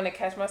be having to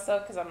catch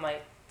myself because I'm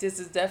like, this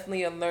is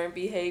definitely a learned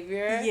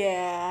behavior.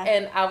 Yeah.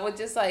 And I would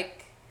just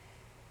like,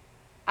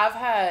 I've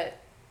had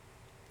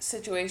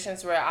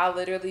situations where I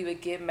literally would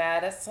get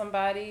mad at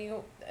somebody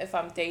if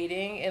I'm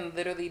dating and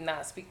literally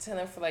not speak to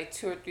them for like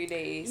 2 or 3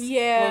 days.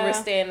 Yeah. When we're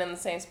staying in the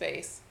same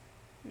space.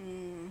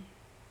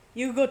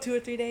 You go 2 or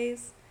 3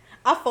 days?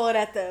 I follow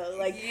that though.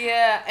 Like,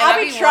 yeah, and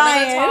I be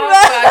trying. To talk, but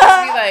I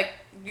just be like,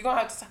 you're gonna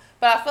have to talk.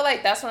 But I feel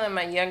like that's one of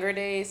my younger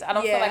days. I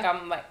don't feel like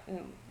I'm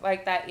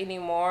like that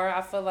anymore.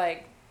 I feel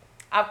like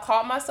I've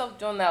caught myself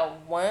doing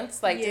that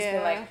once, like just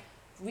being like,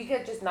 we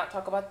could just not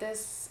talk about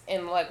this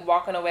and like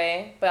walking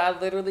away. But I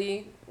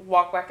literally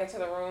walk back into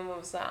the room and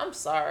was like, I'm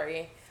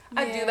sorry.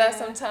 I do that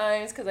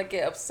sometimes because I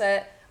get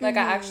upset. Like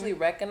I actually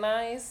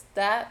recognize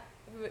that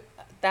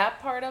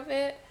part of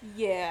it.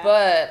 Yeah.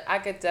 But I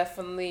could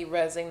definitely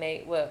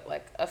resonate with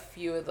like a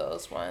few of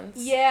those ones.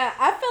 Yeah,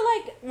 I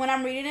feel like when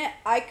I'm reading it,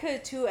 I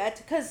could too,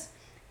 because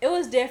it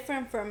was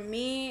different for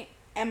me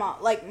and my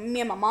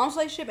mom's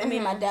relationship and me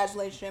and my dad's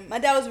relationship. My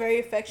dad was very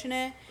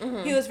affectionate.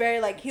 He was very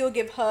like, he would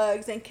give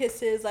hugs and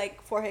kisses,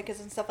 like forehead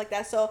kisses and stuff like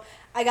that. So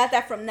I got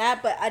that from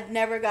that, but I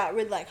never got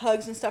really like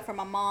hugs and stuff from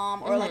my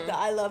mom or like the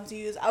I love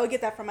yous. I would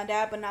get that from my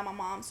dad, but not my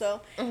mom. So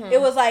it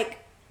was like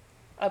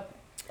you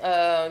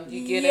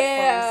get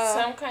it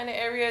from some kind of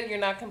area. You're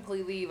not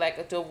completely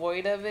like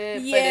devoid of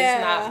it, but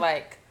it's not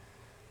like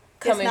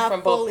coming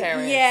from both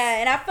parents.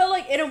 Yeah, and I felt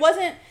like it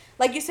wasn't,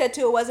 like you said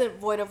too, it wasn't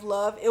void of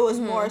love. It was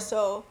more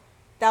so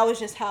that was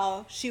just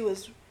how she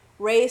was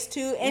raised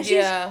too, and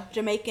she's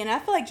Jamaican. I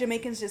feel like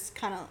Jamaicans just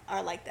kind of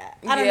are like that.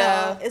 I don't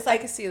know. It's like,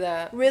 I can see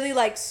that. Really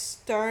like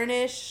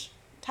sternish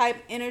type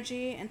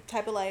energy and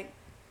type of like,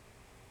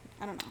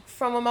 I don't know.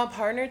 From what my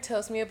partner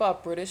tells me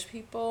about British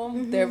people,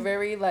 they're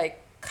very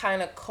like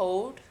kind of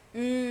cold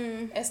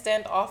and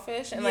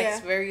standoffish, and like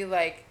it's very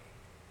like,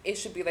 it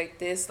should be like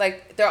this.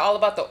 Like they're all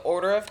about the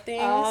order of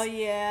things. Oh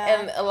yeah.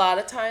 And a lot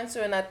of times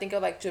when I think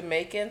of like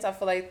Jamaicans, I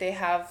feel like they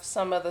have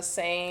some of the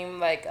same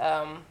like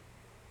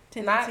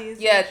tendencies.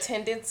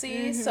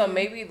 Tendencies. So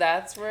maybe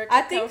that's where it could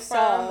I think come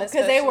from.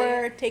 Because they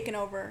were taken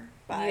over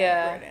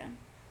by Britain.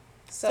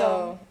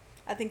 So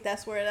I think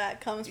that's where that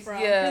comes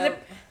from. Yeah.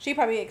 She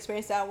probably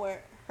experienced that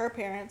where her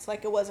parents,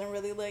 like, it wasn't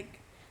really, like,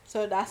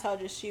 so that's how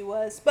just she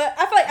was. But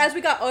I feel like as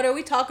we got older,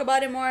 we talk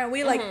about it more, and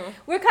we, like,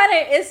 we're kind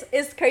of,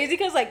 it's crazy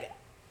because, like,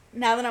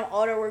 now that I'm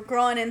older, we're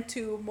growing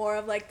into more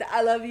of, like, the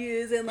I love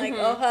yous and, like,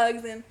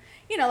 hugs and,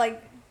 you know,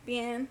 like,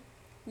 being,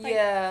 like,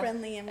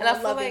 friendly and more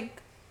loving. I feel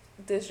like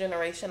this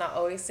generation, I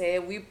always say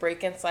it, we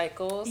break in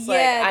cycles.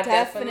 Yeah, like, I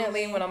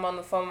definitely, when I'm on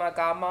the phone with my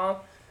godmom,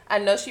 I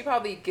know she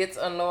probably gets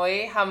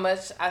annoyed how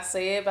much I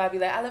say it, but I'd be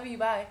like, I love you,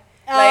 bye.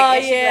 Like,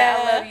 and she'd be like,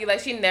 I love you. Like,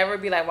 she'd never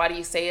be like, why do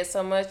you say it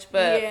so much?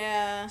 But,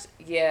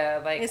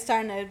 yeah, like, it's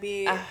starting to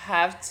be. I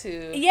have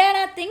to. Yeah, and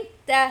I think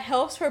that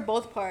helps for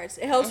both parts.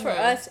 It helps for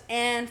us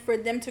and for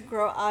them to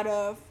grow out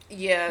of,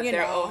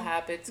 their old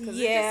habits, because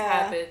it's just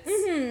habits.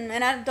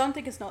 And I don't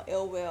think it's no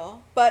ill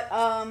will. But,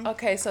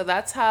 okay, so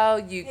that's how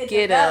you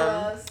get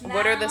them.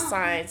 What are the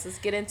signs? Let's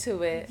get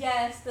into it.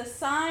 Yes, the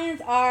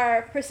signs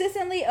are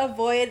persistently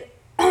avoid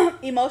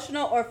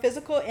emotional or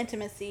physical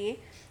intimacy,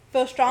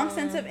 feel strong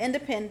sense of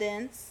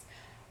independence,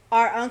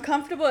 are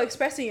uncomfortable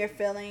expressing your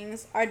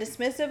feelings, are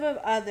dismissive of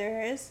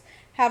others,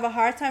 have a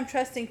hard time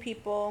trusting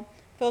people,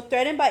 feel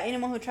threatened by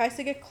anyone who tries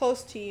to get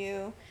close to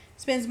you,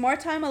 spends more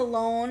time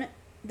alone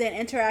than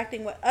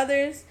interacting with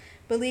others,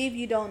 believe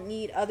you don't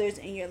need others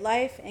in your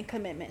life, and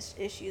commitment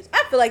issues.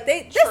 I feel like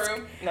they...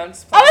 True. No, I'm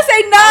just I would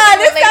say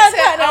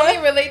I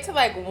only relate to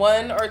like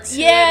one or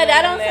two. Yeah,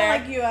 that don't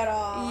sound like you at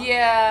all.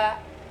 Yeah.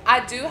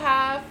 I do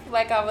have,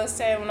 like I was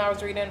saying when I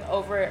was reading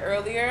over it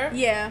earlier.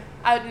 Yeah.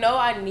 I know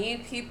I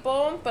need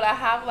people, but I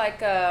have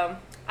like I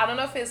don't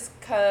know if it's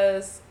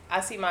because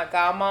I see my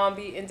godmom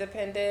be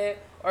independent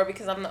or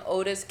because I'm the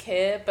oldest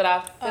kid, but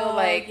I feel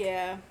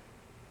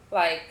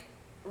like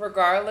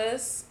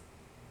regardless,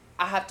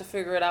 I have to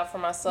figure it out for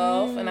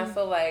myself, and I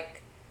feel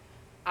like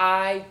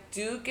I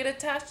do get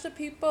attached to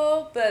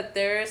people, but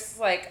there's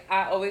like,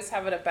 I always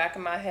have it in the back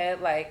of my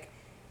head, like,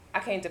 I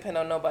can't depend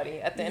on nobody.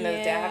 At the end of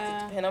the day, I have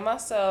to depend on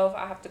myself.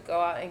 I have to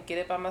go out and get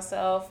it by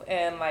myself.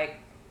 And, like,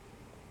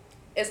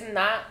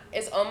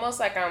 it's almost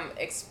like I'm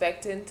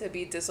expecting to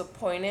be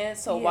disappointed.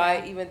 So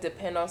why even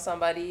depend on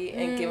somebody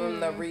and give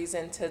them the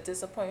reason to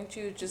disappoint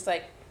you? Just,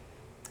 like,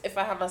 if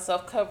I have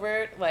myself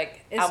covered,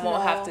 like, I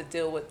won't have to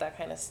deal with that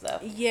kind of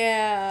stuff.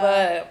 Yeah.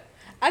 But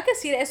I could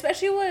see that,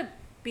 especially with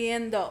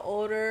being the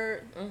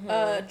older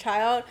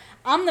child.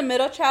 I'm the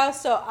middle child,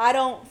 so I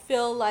don't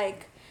feel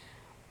like...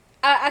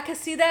 I could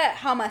see that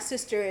how my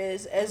sister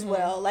is as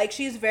well. Like,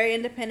 she's very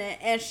independent,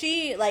 and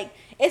she, like,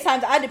 it's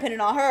times I depended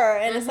on her,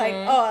 and it's like,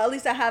 oh, at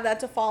least I have that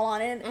to fall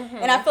on it.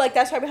 And I feel like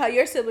that's probably how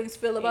your siblings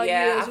feel about you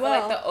as well. I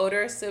feel like the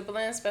older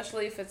sibling,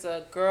 especially if it's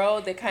a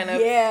girl, they kind of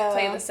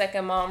play the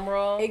second mom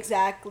role.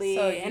 Exactly.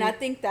 So and I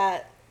think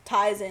that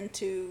ties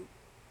into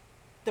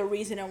the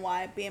reason and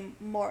why being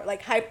more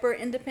like hyper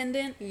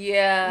independent.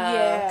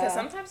 Yeah. Because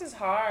sometimes it's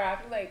hard. I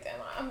feel like, damn,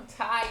 I'm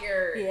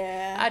tired.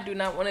 Yeah. I do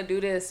not want to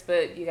do this,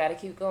 but you got to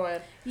keep going.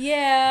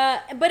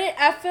 Yeah. But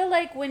I feel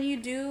like when you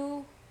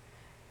do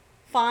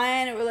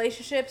find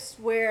relationships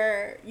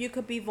where you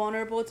could be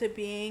vulnerable to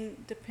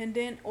being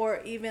dependent,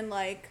 or even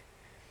like,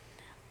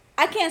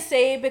 I can't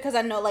say because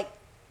I know, like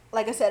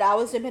I said, I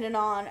was dependent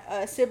on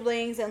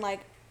siblings, and like,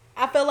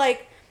 I feel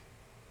like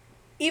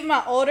even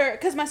my older,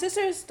 because my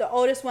sister's the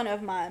oldest one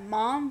of my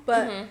mom,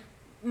 but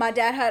my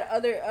dad had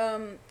other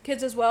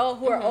kids as well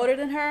who are older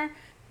than her,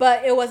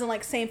 but it wasn't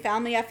like same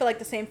family. I feel like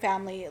the same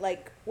family,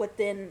 like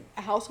within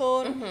a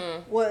household,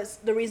 was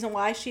the reason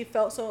why she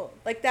felt so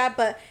like that.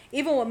 But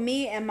even with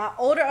me and my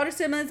older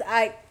siblings,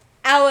 I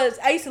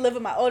used to live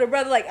with my older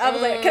brother. Like, I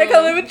was like, can I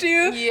come live with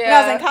you? Yeah. When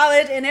I was in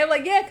college, and they were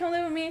like, yeah, come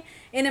live with me.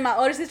 And then my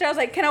older sister, I was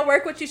like, can I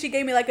work with you? She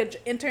gave me like an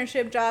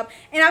internship job.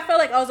 And I felt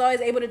like I was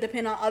always able to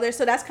depend on others.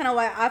 So that's kind of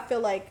why I feel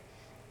like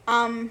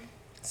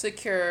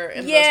secure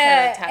in those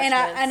kind of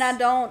attachments. and I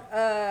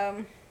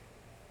don't,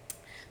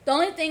 the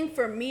only thing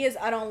for me is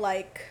I don't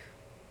like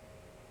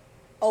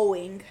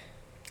owing.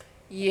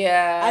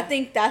 Yeah. I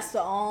think that's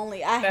the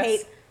only, I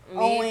hate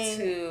owing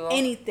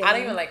anything. I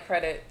don't even like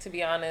credit, to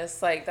be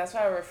honest. Like, that's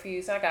why I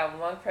refuse. I got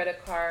one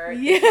credit card.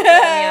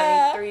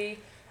 Yeah. I need 3.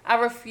 I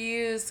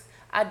refuse.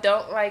 I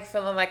don't like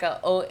feeling like I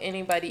owe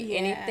anybody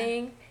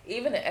anything,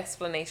 even an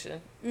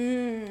explanation.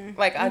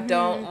 Like, I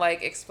don't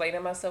like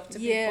explaining myself to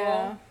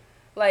people.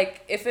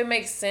 Like, if it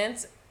makes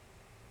sense,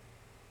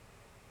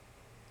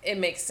 it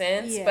makes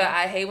sense. But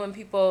I hate when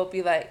people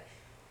be like,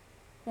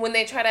 when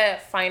they try to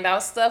find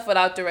out stuff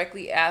without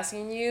directly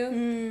asking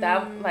you,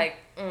 that's like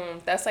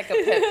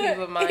a pet peeve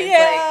of mine.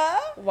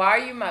 Like, why are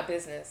you my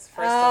business,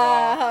 first of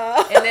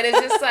all? And then it's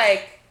just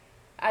like,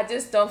 I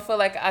just don't feel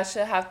like I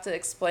should have to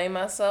explain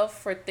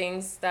myself for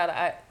things that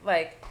I,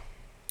 like,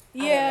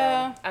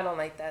 I don't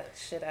like that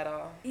shit at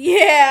all.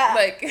 Yeah.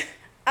 Like,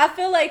 I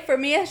feel like for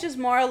me, it's just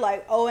more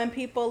like owing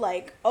people,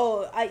 like,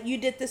 oh, you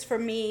did this for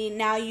me,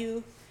 now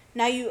you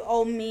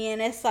owe me,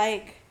 and it's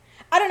like,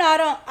 I don't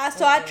know,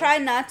 I try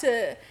not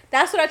to,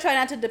 that's what I try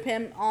not to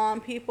depend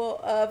on people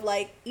of,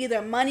 like,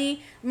 either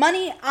money,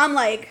 I'm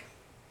like,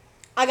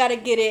 I gotta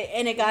get it,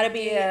 and it gotta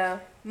be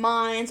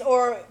mine's,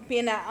 or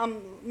being that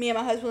me and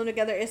my husband live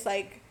together, it's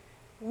like,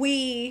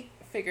 we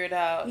figure it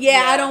out.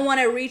 Yeah, I don't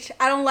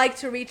like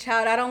to reach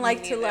out. I don't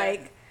like to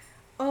neither.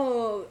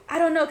 I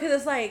don't know, because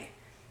it's like,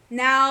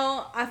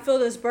 now I feel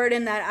this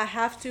burden that I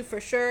have to, for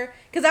sure,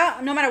 because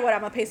no matter what,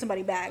 I'm gonna pay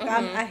somebody back.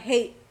 I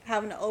hate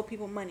having to owe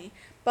people money,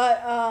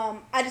 but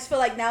I just feel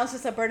like now it's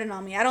just a burden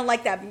on me. I don't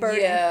like that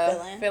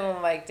burden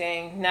feeling like,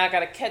 dang, now I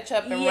gotta catch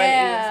up and run even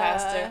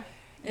faster.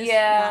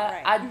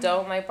 Right. I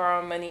don't like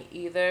borrowing money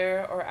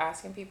either, or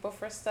asking people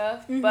for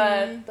stuff,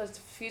 but the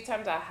few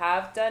times I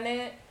have done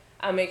it,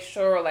 I make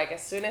sure, like,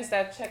 as soon as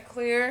that check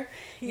clear,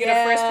 you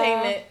get a first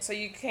payment, so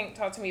you can't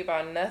talk to me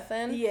about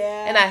nothing.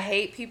 Yeah. And I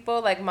hate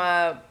people, like,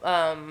 I've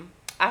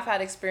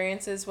had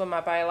experiences with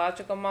my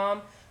biological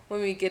mom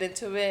when we get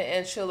into it,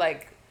 and she'll,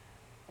 like,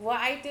 well,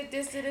 I did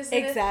this, and this.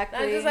 Exactly.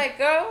 And I'm just like,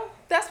 girl,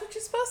 that's what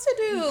you're supposed to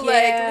do. Yeah.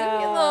 Like, leave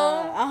me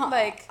alone.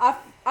 Like,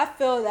 I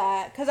feel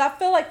that, because I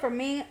feel like, for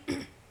me,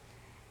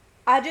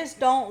 I just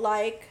don't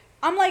like,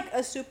 I'm, like,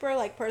 a super,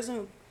 like, person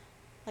who,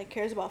 like,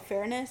 cares about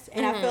fairness,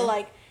 and I feel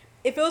like,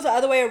 if it was the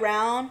other way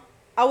around,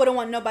 I wouldn't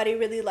want nobody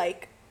really,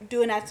 like,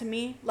 doing that to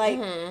me. Like,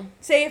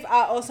 say if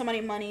I owe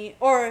somebody money,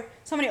 or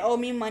somebody owe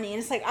me money,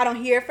 and it's like, I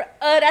don't hear for,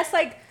 that's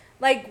like,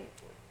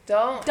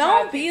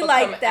 don't be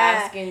like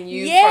that. Asking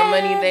you for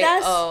money they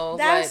owe.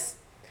 That's,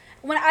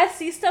 when I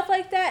see stuff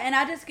like that, and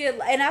I just get,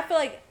 and I feel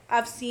like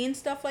I've seen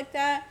stuff like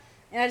that,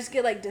 and I just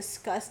get, like,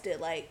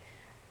 disgusted. Like,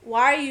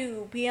 why are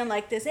you being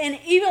like this? And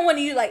even when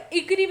you, like,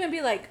 it could even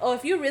be like, oh,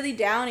 if you're really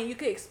down and you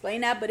could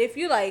explain that, but if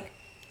you, like,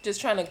 just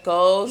trying to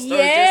ghost, or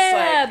just,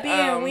 like,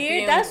 being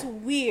weird, that's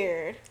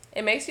weird.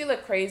 It makes you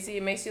look crazy.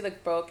 It makes you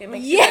look broke. It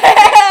makes you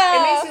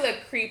look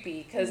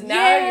creepy, because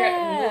now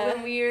you're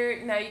moving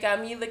weird. Now you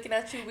got me looking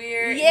at you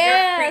weird.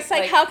 Yeah, it's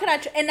like, how could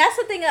I? And that's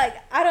the thing. Like,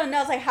 I don't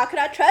know. It's like, how could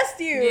I trust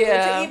you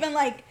to even,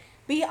 like,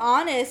 be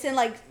honest and,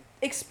 like,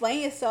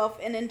 explain yourself,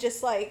 and then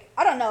just, like,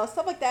 I don't know,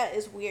 stuff like that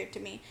is weird to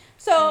me.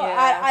 So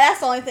that's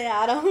the only thing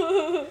I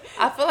don't.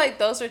 I feel like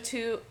those are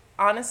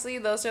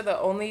the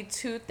only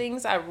two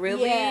things I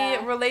really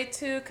relate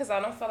to, because I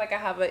don't feel like I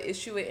have an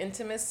issue with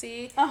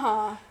intimacy.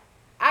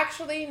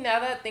 Actually, now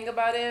that I think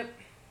about it,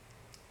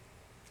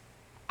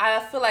 I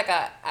feel like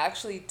I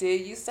actually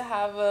did used to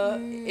have a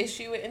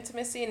issue with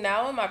intimacy.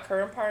 Now with my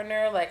current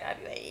partner, like, I'd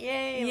be like,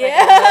 yay, like,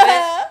 I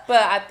love it.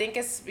 But I think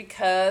it's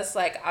because,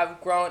 like, I've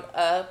grown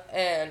up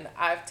and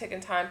I've taken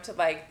time to,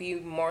 like, be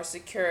more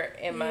secure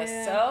in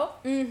myself.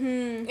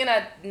 And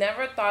I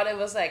never thought it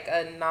was, like,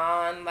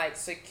 a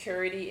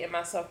security in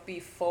myself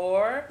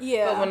before.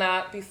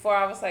 But before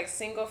I was, like,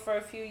 single for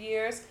a few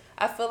years,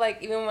 I feel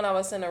like even when I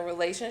was in a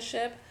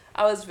relationship,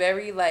 I was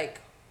very,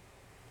 like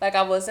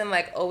I wasn't,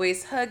 like,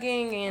 always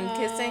hugging and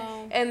kissing.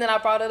 And then I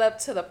brought it up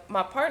to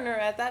my partner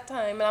at that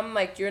time, and I'm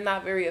like, you're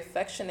not very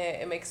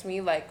affectionate. It makes me,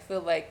 like, feel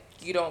like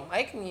you don't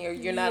like me, or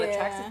you're not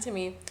attracted to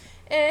me.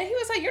 And he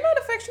was like, you're not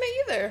affectionate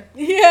either.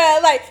 Yeah,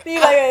 like, be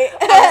like, wait.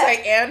 I was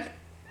like, and?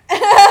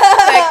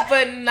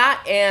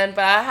 Like,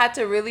 but I had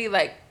to really,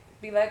 like,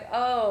 be like,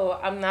 oh,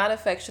 I'm not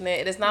affectionate.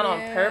 It is not on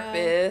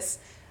purpose.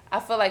 I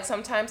feel like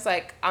sometimes,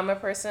 like, I'm a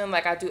person,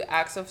 like, I do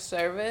acts of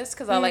service,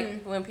 because I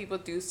like when people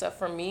do stuff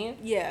for me.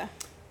 Yeah.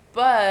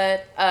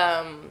 But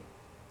I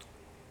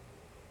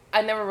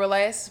never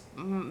realized,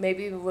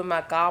 maybe with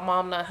my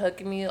godmom not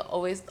hugging me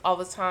always all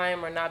the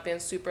time, or not being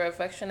super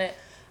affectionate,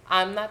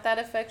 I'm not that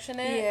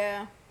affectionate.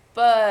 Yeah.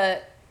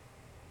 But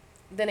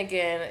then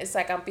again, it's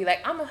like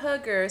I'm a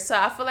hugger, so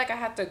I feel like I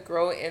have to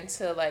grow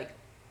into, like,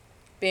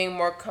 being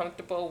more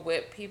comfortable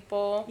with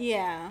people.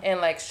 Yeah.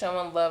 And, like,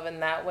 showing love in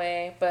that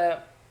way.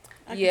 But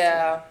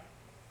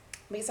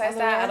besides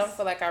that, I don't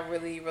feel like I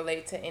really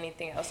relate to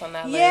anything else on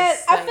that list. Yeah,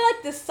 I feel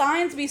like the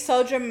signs be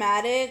so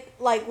dramatic,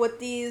 like, with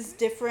these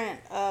different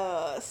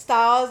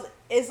styles.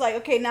 It's like,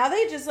 okay, now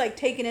they just, like,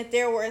 taking it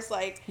there, where it's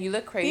like, you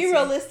look crazy. Be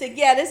realistic.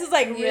 Yeah, this is,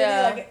 like, really,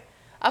 like,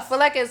 I feel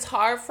like it's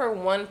hard for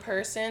one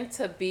person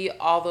to be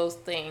all those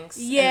things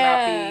and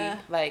not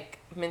be, like,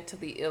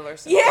 mentally ill or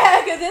something.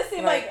 Yeah, because it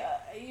seems like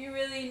you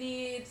really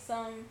need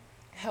some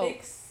help.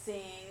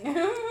 Fixing.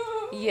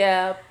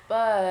 Yeah,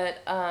 but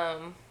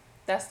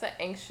that's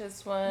the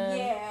anxious one.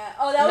 Yeah.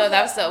 Oh,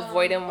 that was the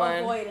avoidant one.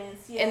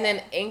 Avoidance, yeah. And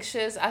then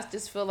anxious, I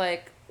just feel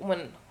like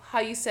how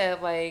you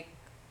said, like,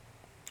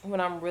 when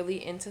I'm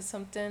really into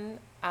something,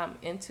 I'm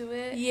into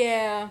it.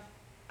 Yeah.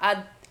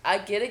 I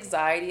get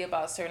anxiety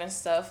about certain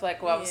stuff.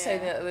 Like what I was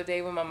saying the other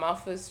day when my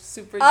mouth was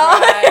super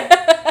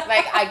dry.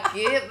 Like, I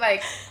get,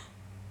 like,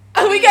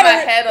 we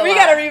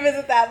gotta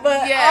revisit that,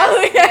 but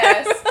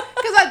yes.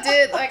 Because I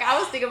did, like, I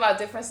was thinking about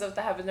different stuff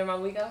that happened during my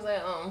week. I was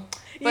like,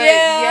 but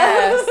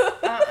yes,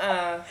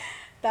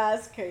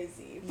 That's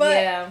crazy.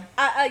 But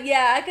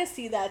I could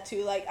see that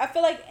too. Like, I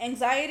feel like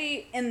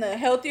anxiety in the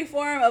healthy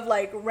form of,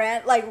 like,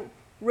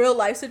 real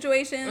life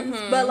situations,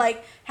 but,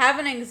 like,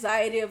 having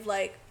anxiety of,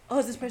 like, oh,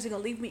 is this person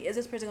gonna leave me? Is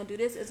this person gonna do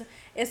this?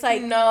 It's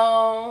like,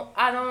 no,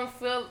 I don't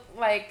feel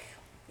like.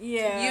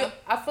 Yeah.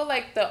 I feel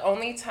like the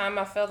only time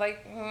I felt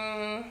like,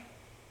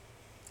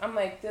 I'm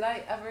like, did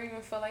I ever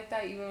even feel like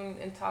that, even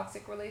in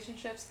toxic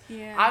relationships?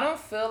 Yeah. I don't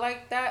feel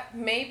like that.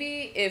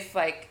 Maybe if,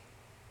 like,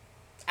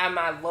 at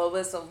my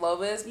lowest of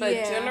lowest, but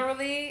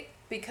generally,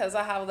 because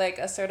I have like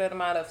a certain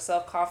amount of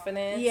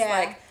self-confidence. Yeah.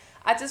 Like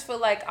I just feel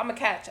like I'm a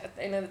catch at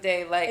the end of the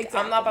day. Like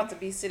Exactly. I'm not about to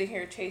be sitting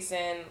here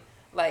chasing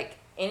like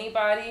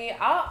anybody.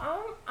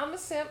 I'm a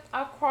simp.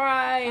 I'll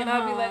cry and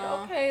I'll be like,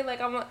 okay,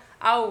 like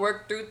I'll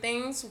work through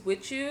things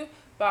with you,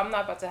 but I'm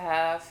not about to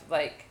have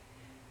like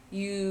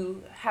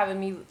you having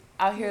me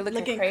out here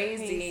looking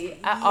crazy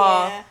at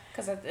all.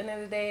 Because at the end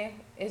of the day,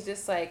 it's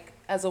just like,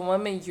 as a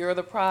woman, you're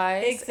the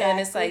prize. Exactly. And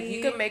it's like, you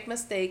can make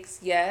mistakes,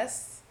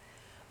 yes,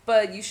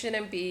 but you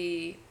shouldn't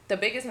be. The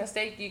biggest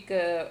mistake you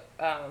could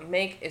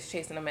make is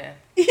chasing a man.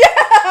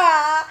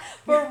 Yeah,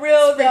 for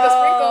real,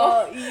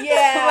 sprinkle.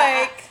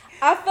 Yeah. Like,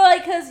 I feel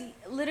like, because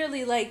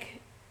literally, like,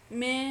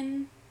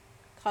 men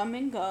come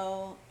and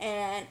go,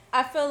 and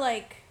I feel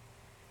like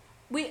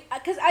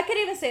because I could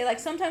even say, like,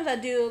 sometimes I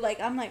do,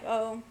 like, I'm like,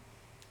 oh,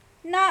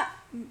 not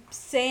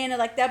saying it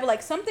like that, but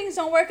like some things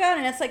don't work out,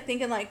 and it's like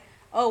thinking like,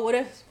 oh, what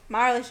if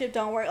my relationship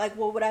don't work? Like,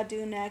 what would I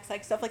do next?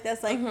 Like, stuff like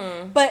that's like,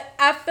 but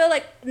I feel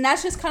like, and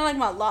that's just kind of like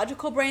my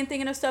logical brain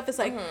thinking of stuff. It's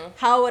like,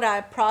 how would I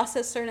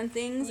process certain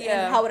things,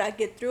 and how would I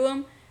get through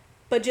them?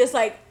 But just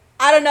like,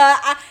 I don't know,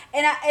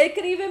 it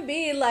could even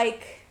be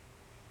like,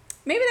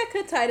 maybe that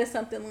could tie to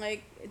something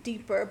like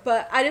deeper,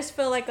 but I just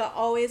feel like I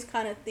always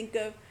kind of think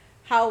of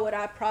how would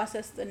I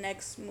process the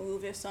next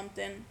move if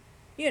something,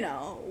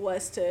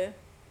 was to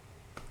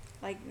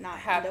like not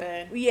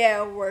happen.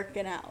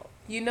 Working out.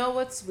 You know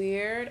what's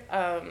weird?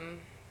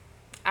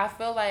 I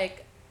feel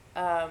like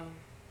my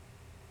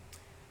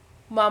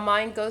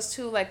mind goes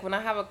to like when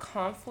I have a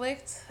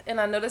conflict, and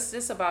I notice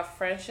this about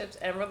friendships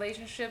and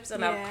relationships,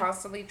 and I'm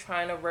constantly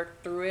trying to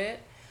work through it.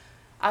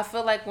 I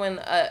feel like when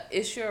an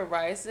issue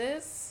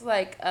arises,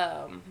 like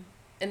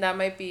and that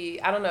might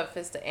be, I don't know if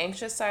it's the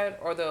anxious side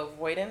or the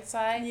avoidant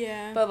side.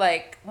 Yeah. But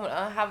like when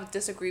I have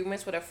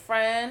disagreements with a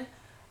friend,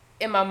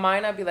 in my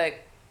mind I'd be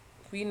like,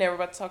 we never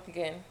about to talk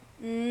again.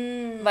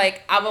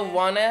 Like I would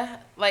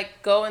wanna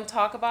like go and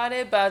talk about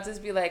it, but I'll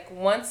just be like,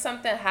 once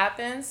something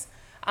happens,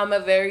 I'm a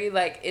very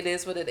like it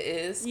is what it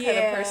is kind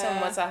of person.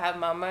 Once I have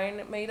my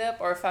mind made up,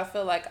 or if I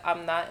feel like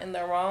I'm not in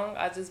the wrong,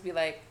 I just be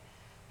like,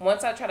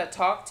 once I try to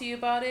talk to you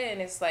about it and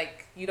it's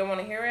like you don't want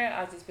to hear it,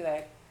 I'll just be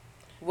like,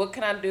 what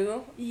can I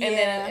do? Yeah. And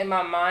then in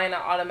my mind, I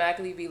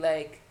automatically be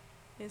like,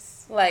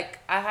 it's like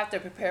I have to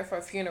prepare for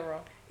a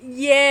funeral.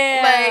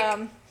 Yeah.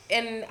 Like,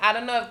 and I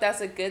don't know if that's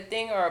a good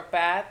thing or a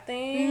bad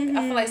thing.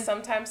 I feel like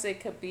sometimes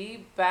it could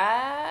be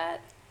bad,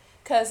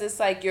 because it's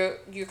like you're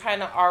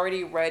kind of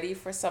already ready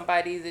for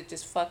somebody to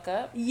just fuck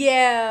up.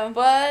 Yeah.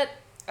 But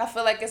I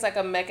feel like it's like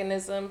a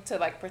mechanism to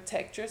like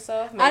protect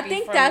yourself. Maybe I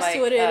think from, that's like,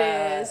 what it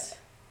is.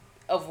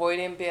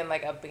 Avoiding being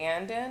like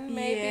abandoned,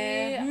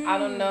 maybe. I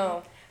don't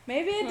know.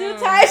 Maybe it do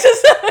tie to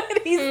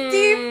somebody's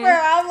deeper.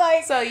 I'm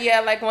like, so yeah,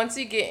 like once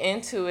you get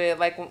into it,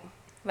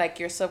 like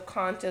your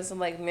subconscious and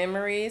like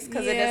memories,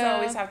 because it doesn't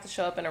always have to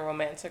show up in a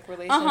romantic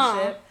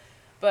relationship,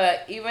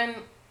 but even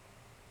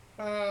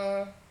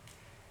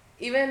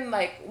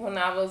like when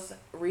I was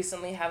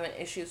recently having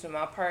issues with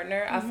my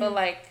partner, I feel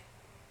like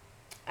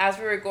as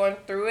we were going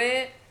through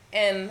it,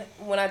 and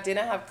when I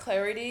didn't have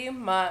clarity,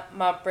 my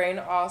brain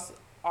also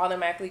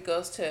automatically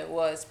goes to,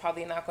 well, it's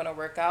probably not going to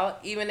work out,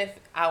 even if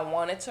I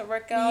want it to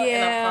work out,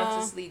 and I'm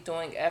consciously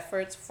doing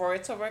efforts for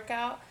it to work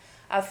out.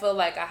 I feel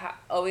like I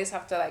always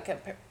have to like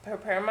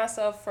prepare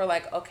myself for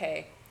like,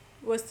 okay,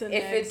 what's the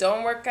next? If it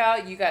don't work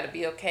out, you got to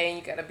be okay, and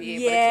you got to be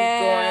able to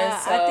keep going.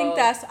 So I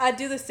think I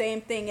do the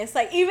same thing. It's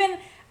like, even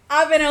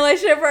I've been in a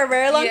relationship for a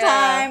very long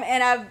time,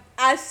 and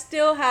I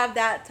still have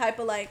that type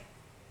of like,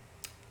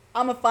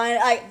 I'm gonna find,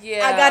 I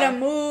gotta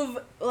move,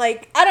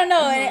 like, I don't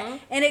know,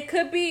 and it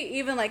could be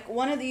even like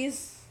one of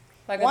these,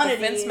 like a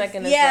defense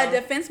mechanism. Yeah,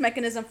 defense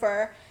mechanism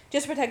for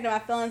just protecting my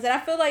feelings. And I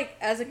feel like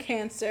as a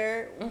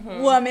Cancer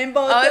woman,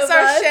 both of us, it's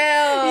our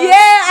shell. Yeah,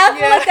 I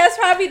feel like that's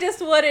probably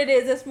just what it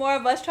is. It's more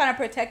of us trying to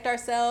protect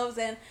ourselves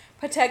and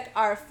protect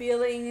our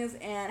feelings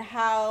and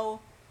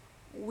how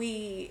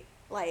we,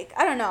 like,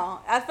 I don't know.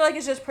 I feel like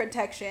it's just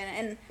protection,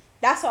 and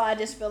that's why I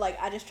just feel like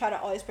I just try to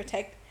always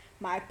protect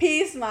my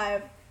peace,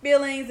 my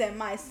feelings, and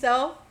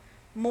myself,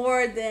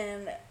 more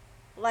than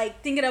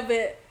like thinking of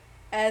it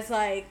as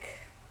like,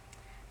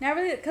 not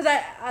really, because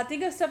I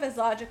think of stuff as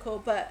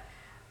logical, but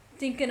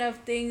thinking of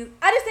things,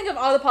 I just think of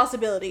all the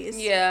possibilities.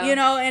 Yeah.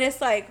 And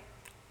it's like,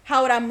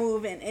 how would I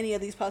move in any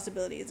of these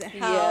possibilities, and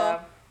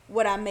how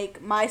would I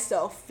make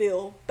myself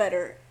feel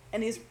better in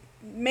these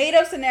made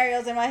up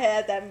scenarios in my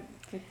head that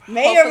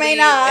may or may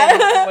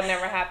not would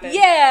never happen.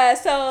 Yeah,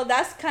 so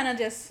that's kind of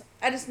just,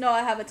 I just know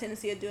I have a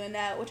tendency of doing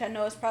that, which I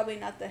know is probably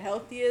not the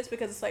healthiest,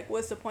 because it's like,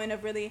 what's the point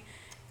of really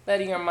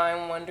letting your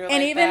mind wander? And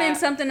like even that? In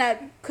something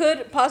that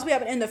could possibly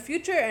happen in the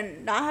future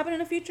and not happen in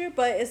the future,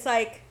 but it's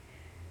like,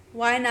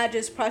 why not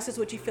just process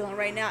what you're feeling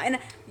right now? And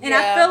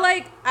I feel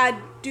like I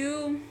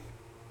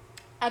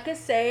could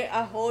say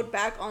I hold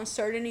back on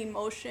certain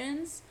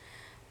emotions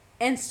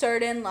and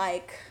certain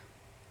like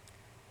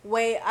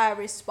way I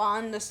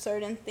respond to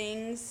certain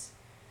things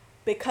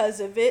because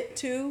of it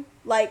too.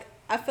 Like,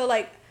 I feel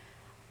like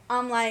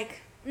I'm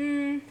like,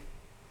 I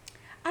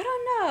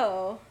don't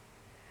know.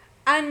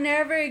 I I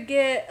never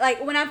get,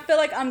 like, when I feel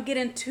like I'm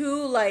getting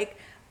too, like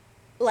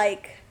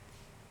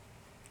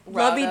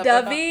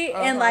lovey-dovey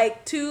and,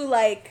 like, too,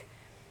 like,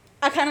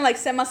 I kind of, like,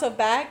 set myself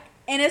back.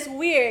 And it's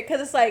weird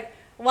because it's like,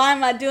 why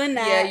am I doing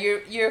that? Yeah,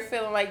 you're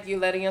feeling like you're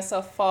letting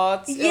yourself fall a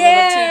little too deep.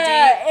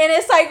 And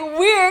it's, like,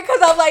 weird because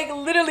I'm, like,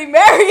 literally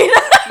married.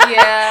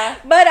 Yeah.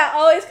 But I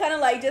always kind of,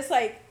 like, just,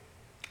 like,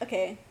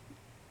 okay.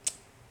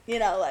 You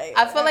know, like.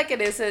 I feel like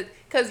it is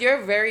because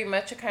you're very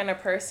much a kind of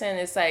person.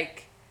 It's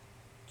like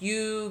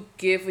you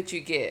give what you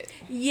get.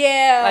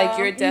 Yeah. Like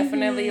you're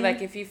definitely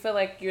like if you feel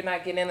like you're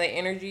not getting the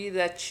energy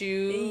that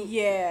you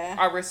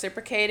are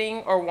reciprocating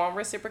or want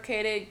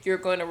reciprocated, you're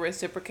going to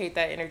reciprocate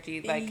that energy.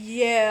 Like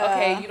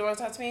okay, you don't want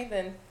to talk to me,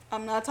 then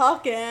I'm not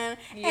talking. And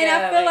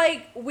I feel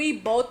like we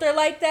both are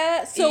like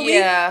that. So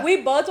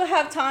we both will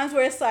have times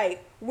where it's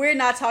like we're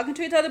not talking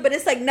to each other, but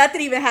it's like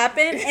nothing even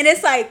happened, and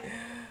it's like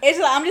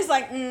I'm just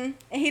like and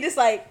he just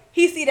like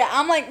he see that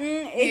I'm like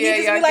and he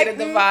just y'all be like get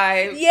the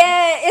vibe.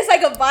 Yeah, it's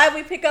like a vibe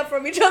we pick up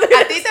from each other.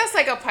 I think that's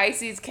like a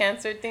Pisces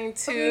Cancer thing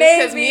too,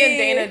 because me and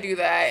Dana do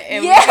that,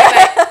 and we be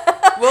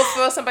like we'll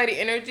feel somebody's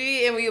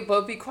energy and we'll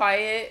both be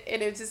quiet,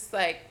 and it's just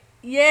like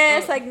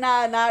it's like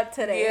nah, not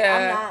today.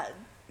 I'm not.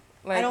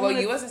 Like, well,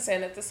 you wasn't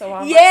saying it, so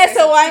why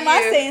am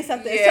I saying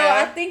something? So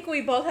I think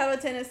we both have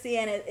a tendency,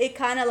 and it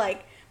kind of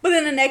like, but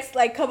in the next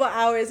like couple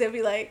hours, it'll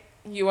be like.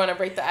 You want to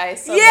break the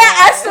ice? So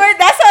I swear,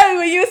 that's how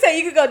when you say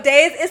you could go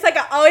days, it's like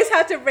I always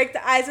have to break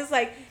the ice. It's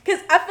like, because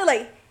I feel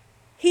like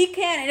he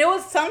can, and it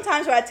was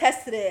sometimes where I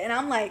tested it, and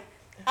I'm like,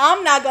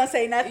 I'm not going to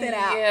say nothing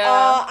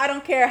out. I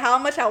don't care how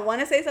much I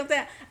want to say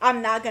something,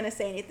 I'm not going to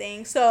say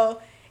anything.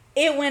 So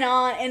it went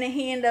on, and then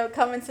he ended up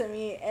coming to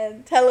me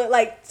and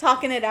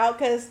talking it out,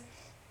 because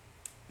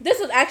this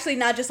was actually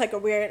not just like a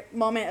weird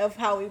moment of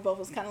how we both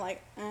was kind of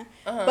like,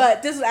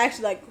 but this was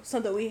actually like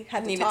something we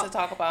needed to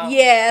talk about.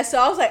 Yeah, so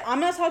I was like, I'm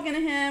not talking to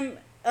him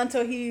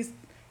until he's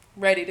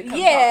ready to come talk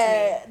to me.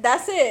 Yeah,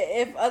 that's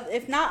it.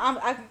 If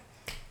not,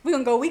 we're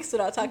gonna go weeks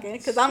without talking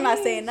because I'm not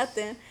saying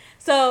nothing.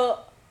 So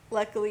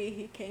luckily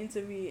he came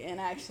to me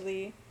and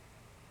actually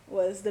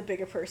was the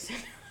bigger person.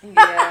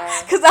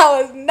 Yeah, because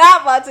I was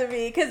not about to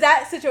be, because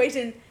that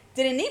situation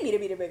didn't need me to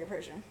be the bigger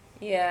person.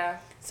 Yeah.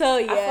 So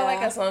yeah, I feel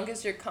like as long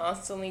as you're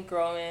constantly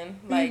growing,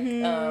 like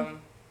I'm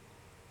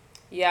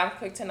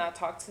quick to not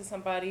talk to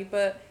somebody,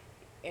 but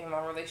in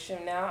my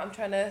relationship now, I'm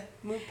trying to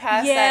move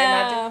past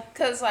that, and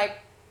because like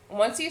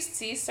once you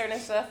see certain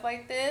stuff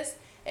like this,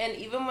 and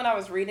even when I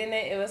was reading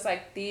it, it was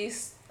like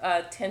these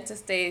tend to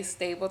stay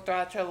stable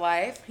throughout your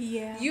life.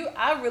 Yeah.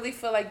 I really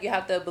feel like you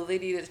have the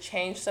ability to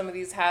change some of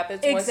these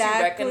habits once you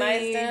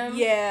recognize them.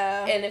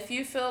 Yeah. And if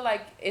you feel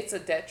like it's a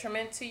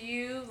detriment to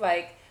you,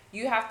 like.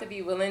 You have to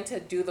be willing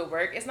to do the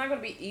work. It's not going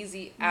to be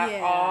easy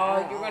at all.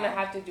 You're going to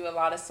have to do a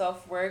lot of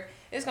self-work.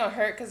 It's going to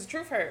hurt because the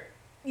truth hurt.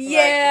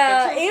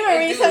 Yeah. Like, even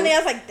reading something, I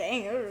was like,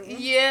 dang.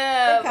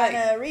 Yeah. They're kind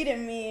of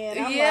reading me. And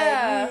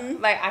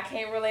I'm like, I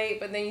can't relate.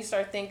 But then you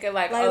start thinking,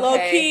 like okay.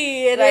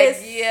 Low-key, it like,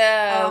 is.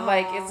 Yeah.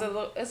 Like,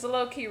 it's a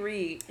low-key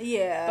read.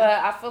 Yeah. But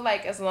I feel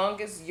like as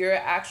long as you're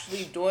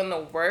actually doing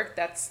the work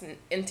that's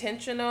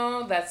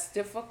intentional, that's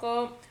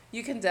difficult,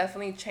 you can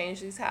definitely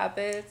change these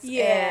habits.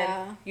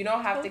 Yeah. And you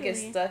don't have to get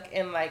stuck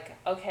in like,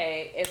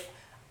 okay, if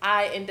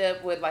I end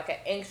up with like an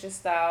anxious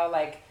style,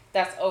 like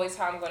that's always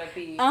how I'm going to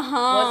be.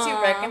 Once you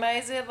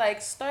recognize it,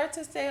 like start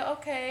to say,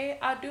 okay,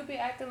 I do be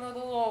acting a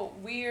little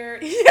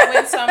weird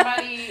when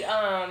somebody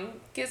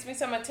gives me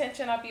some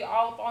attention. I'll be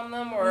all up on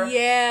them or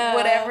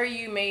whatever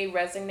you may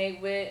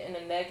resonate with in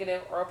a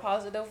negative or a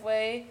positive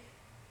way.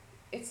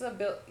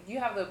 You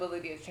have the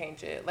ability to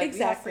change it. Like we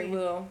have free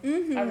will.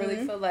 I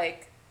really feel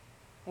like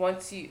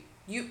once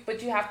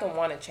but you have to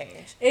want to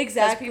change.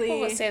 Exactly. Because people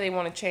would say they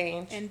want to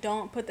change and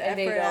don't put the effort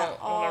at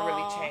all. And they don't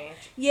want to really change.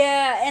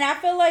 Yeah, and I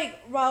feel like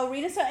while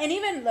reading something, and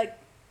even like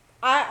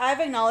I've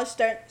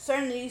acknowledged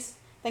certain these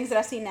things that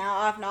I see now.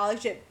 I've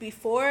acknowledged it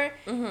before,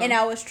 and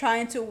I was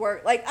trying to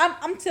work. Like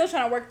I'm still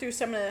trying to work through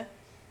some of the,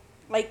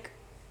 like,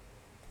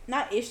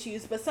 not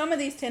issues, but some of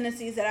these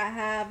tendencies that I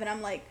have, and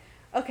I'm like,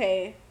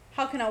 okay,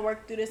 how can I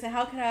work through this, and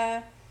how can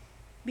I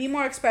be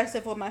more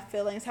expressive with my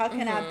feelings? How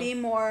can I be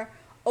more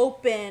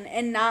open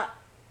and not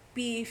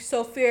be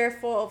so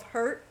fearful of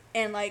hurt,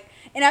 and I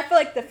feel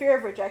like the fear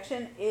of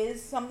rejection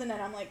is something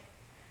that I'm like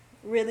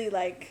really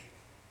like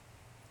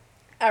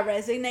I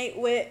resonate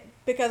with,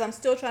 because I'm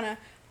still trying to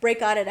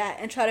break out of that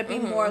and try to be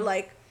more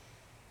like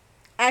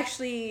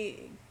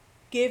actually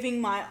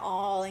giving my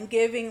all and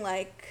giving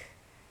like,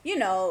 you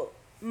know,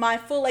 my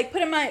full, like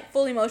putting my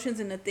full emotions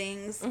into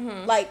things,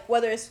 like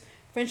whether it's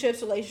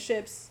friendships,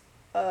 relationships,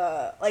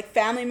 like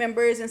family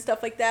members and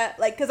stuff like that.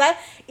 Like, cause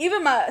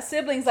even my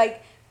siblings,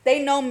 like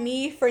they know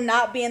me for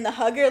not being the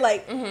hugger.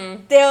 Like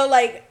they'll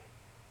like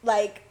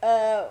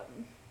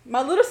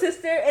my little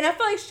sister, and I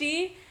feel like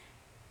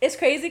it's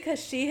crazy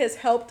because she has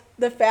helped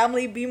the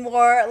family be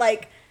more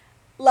like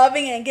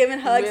loving and giving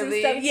hugs and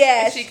stuff.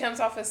 Yeah, and she comes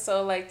off as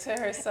so like to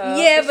herself.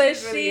 Yeah, but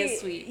she really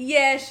is sweet.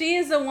 Yeah, she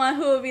is the one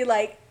who will be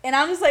like, And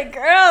I'm just like,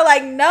 girl,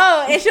 like,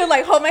 no. And she'll,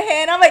 like, hold my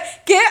hand. I'm like,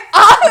 get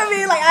off of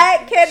me. Like,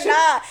 I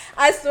cannot.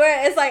 I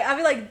swear. It's like, I'll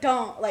be like,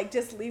 don't. Like,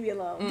 just leave me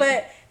alone.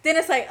 But then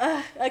it's like,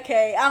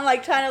 okay. I'm,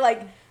 like, trying to,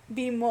 like,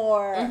 be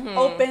more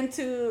open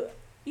to,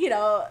 you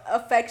know,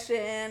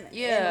 affection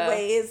in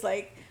ways,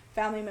 like,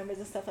 family members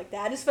and stuff like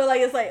that. I just feel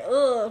like it's like,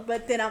 ugh.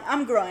 But then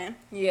I'm growing.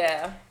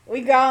 Yeah.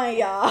 We growing,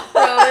 y'all.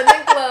 Growing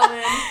and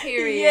glowing,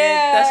 period.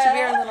 Yeah. That should be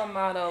our little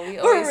motto. We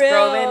always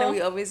growing and we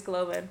always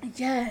glowing.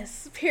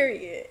 Yes,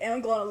 period. And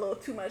I'm glowing a little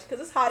too much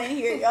because it's hot in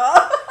here,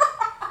 y'all.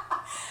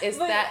 It's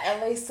that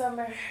LA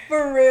summer.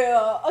 For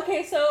real.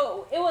 Okay,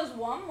 so it was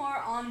one more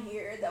on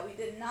here that we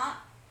did not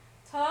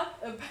talk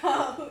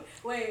about.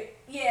 Wait,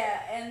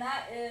 yeah, and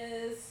that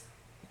is...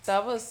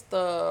 That was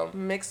the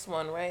mixed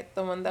one, right?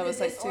 The one that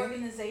was like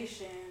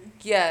disorganization.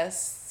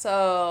 Yes.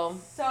 So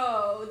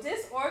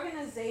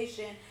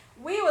disorganization,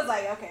 we was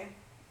like, okay.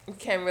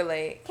 Can't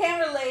relate.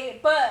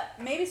 But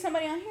maybe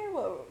somebody on here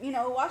will, you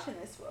know, watching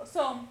this will.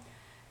 So,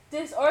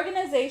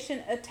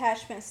 disorganization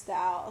attachment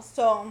styles.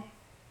 So,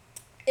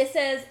 it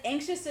says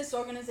anxious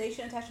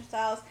disorganization attachment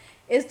styles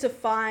is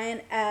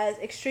defined as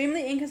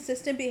extremely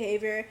inconsistent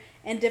behavior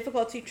and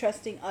difficulty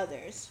trusting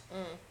others.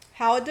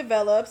 How it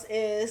develops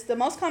is the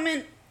most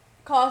common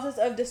causes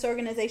of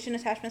disorganization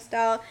attachment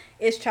style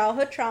is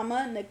childhood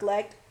trauma,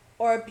 neglect,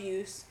 or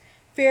abuse.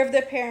 Fear of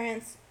their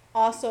parents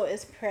also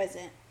is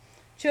present.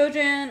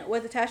 Children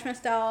with attachment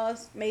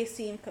styles may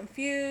seem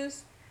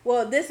confused.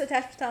 Well, this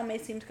attachment style may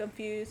seem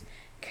confused.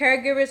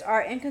 Caregivers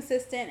are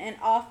inconsistent and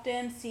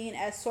often seen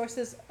as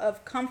sources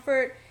of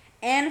comfort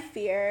and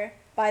fear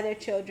by their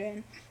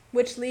children,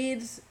 which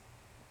leads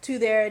to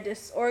their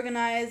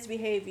disorganized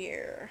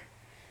behavior.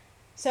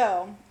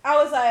 So, I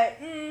was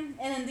like, and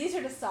then these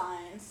are the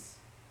signs.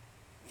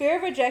 Fear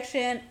of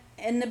rejection,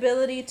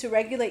 inability to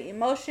regulate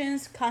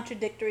emotions,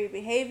 contradictory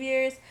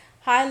behaviors,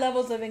 high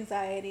levels of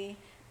anxiety,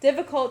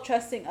 difficult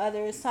trusting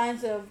others,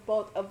 signs of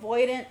both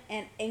avoidant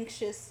and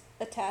anxious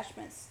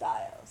attachment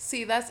styles.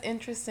 See, that's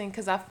interesting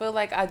because I feel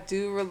like I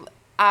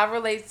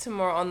relate to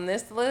more on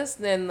this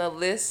list than the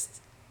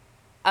list,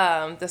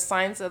 the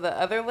signs of the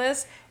other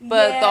list.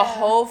 But the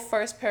whole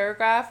first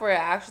paragraph where it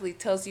actually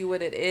tells you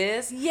what it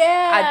is,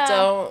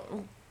 I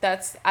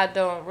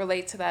don't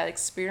relate to that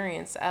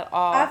experience at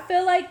all. I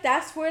feel like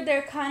that's where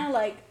they're kind of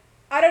like,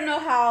 I don't know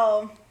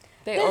how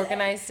they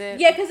organized it.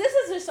 Yeah, because this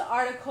is just an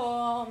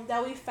article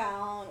that we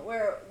found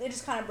where it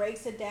just kind of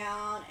breaks it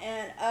down,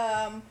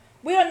 and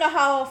we don't know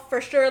how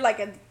for sure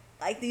like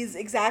these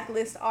exact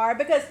lists are,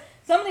 because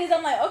some of these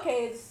I'm like,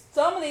 okay,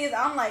 some of these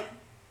I'm like,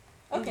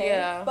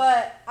 okay,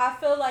 but I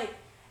feel like,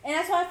 and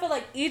that's why I feel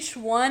like each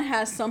one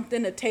has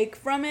something to take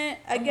from it,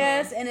 I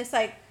guess, and it's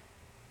like,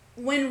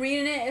 when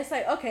reading it, it's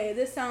like, okay,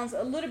 this sounds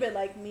a little bit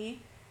like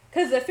me.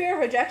 Because the fear of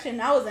rejection,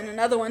 that was in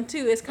another one,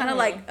 too. It's kind of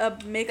like a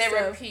mix of...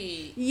 They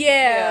repeat.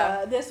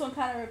 Yeah, this one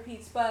kind of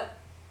repeats. But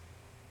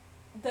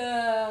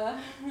it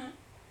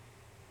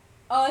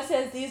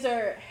says these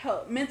are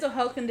mental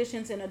health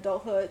conditions in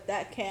adulthood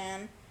that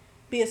can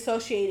be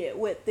associated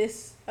with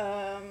this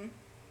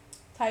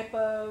type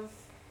of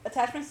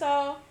attachment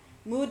style.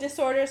 Mood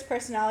disorders,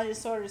 personality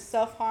disorders,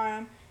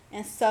 self-harm,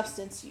 and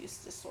substance use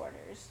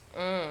disorders.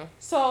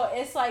 So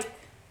it's like,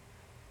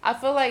 I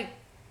feel like,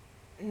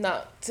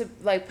 not to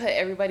like put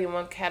everybody in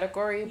one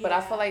category, but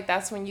I feel like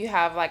that's when you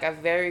have like a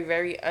very,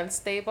 very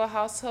unstable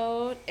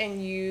household,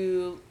 and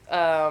you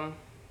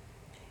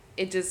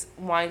it just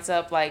winds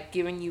up like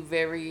giving you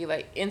very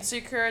like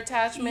insecure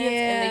attachments,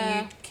 and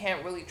then you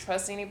can't really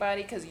trust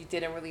anybody because you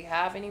didn't really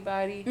have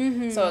anybody.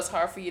 So it's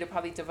hard for you to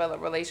probably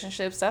develop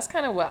relationships. That's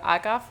kind of what I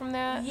got from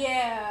that.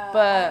 Yeah,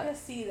 but I can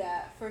see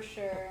that for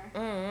sure.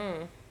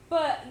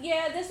 But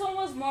yeah, this one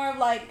was more of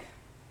like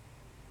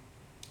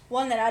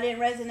one that I didn't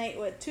resonate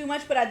with too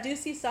much, but I do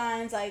see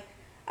signs. Like,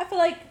 I feel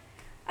like,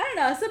 I don't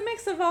know, it's a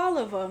mix of all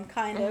of them,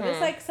 kind of. It's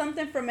like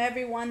something from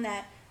everyone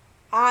that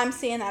I'm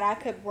seeing that I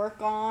could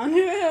work on.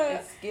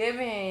 It's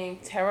giving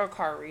tarot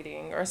card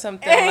reading or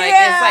something. Like,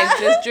 it's like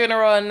just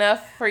general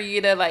enough for you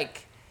to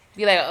like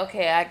be like,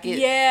 okay, I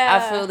get,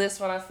 I feel this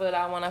one, I feel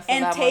that one, I feel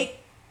that one. And take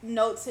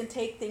notes and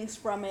take things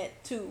from it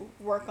to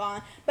work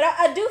on. But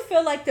I do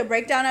feel like the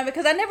breakdown of it,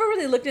 because I never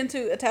really looked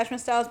into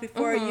attachment styles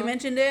before you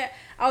mentioned it.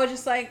 I was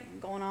just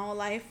like going on with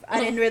life. I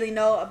didn't really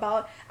know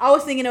about, I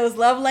was thinking it was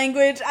love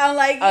language. I'm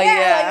like, like,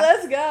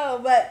 let's go.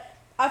 But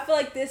I feel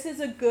like this is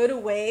a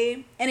good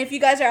way. And if you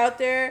guys are out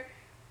there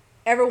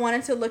ever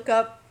wanting to look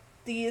up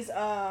these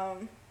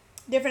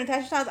different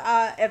attachment styles,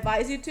 I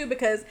advise you to,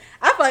 because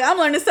I feel like I'm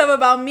learning stuff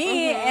about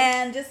me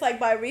and just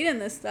like by reading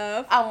this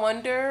stuff. I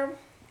want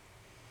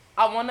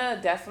to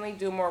definitely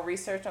do more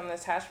research on the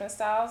attachment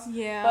styles.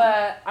 Yeah.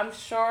 But I'm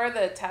sure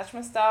the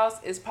attachment styles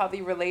is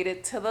probably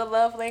related to the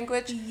love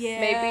language. Yeah.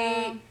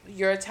 Maybe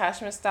your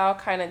attachment style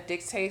kind of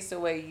dictates the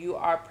way you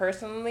are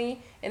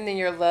personally, and then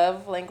your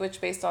love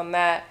language based on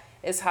that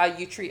is how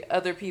you treat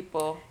other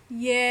people.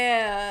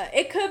 Yeah,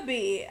 it could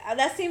be.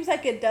 That seems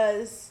like it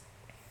does.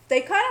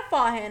 They kind of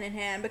fall hand in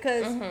hand,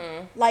 because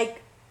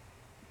like,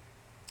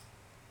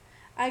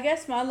 I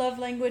guess my love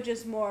language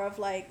is more of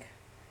like,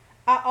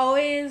 I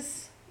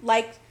always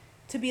like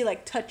to be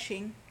like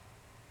touching,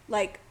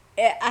 like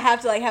I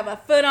have to like have my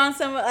foot on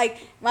someone, like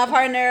my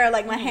partner, or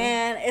like my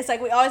hand. It's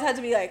like we always have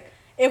to be like,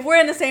 if we're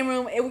in the same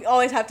room, we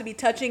always have to be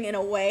touching in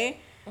a way.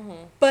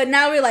 But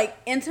now we're like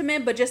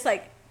intimate, but just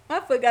like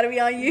my foot gotta be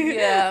on you.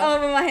 Yeah. I'm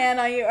gonna put my hand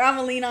on you, or I'm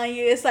gonna lean on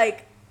you. It's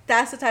like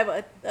that's the type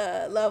of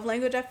love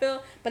language I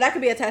feel. But that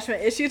could be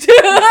attachment issue too.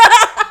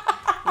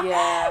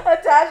 Yeah.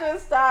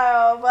 Attachment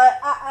style. But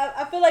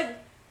I feel like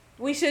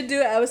we should do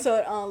an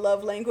episode on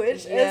love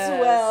language as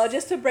well,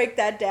 just to break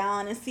that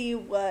down and see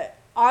what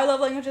our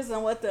love languages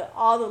and what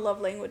all the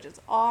love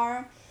languages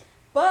are.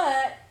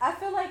 But I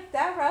feel like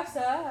that wraps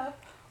up.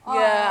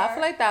 Yeah, I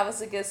feel like that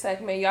was a good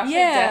segment. Y'all should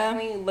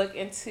definitely look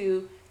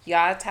into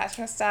y'all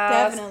attachment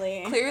styles.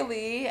 Definitely.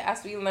 Clearly,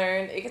 as we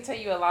learned, it can tell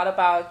you a lot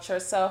about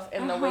yourself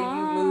and the way you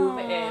move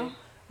in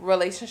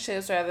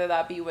relationships, whether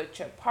that be with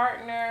your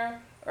partner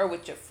or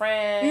with your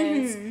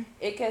friends.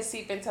 It can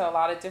seep into a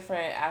lot of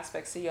different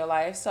aspects of your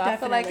life. So I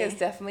feel like it's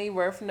definitely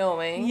worth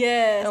knowing.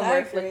 Yes, and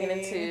worth looking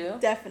into.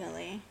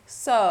 Definitely.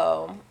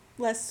 So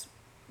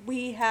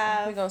we're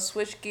gonna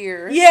switch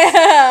gears.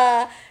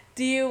 Yeah.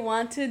 Do you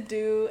want to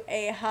do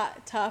a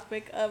hot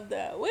topic of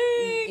the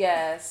week?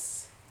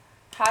 Yes.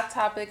 Hot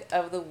topic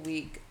of the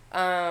week. You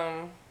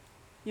want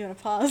to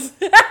pause?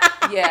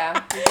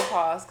 Yeah, we can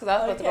pause. Because I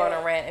was about to go on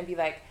a rant and be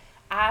like,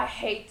 I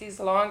hate these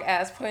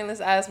long-ass,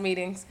 pointless-ass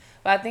meetings.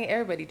 But I think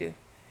everybody do.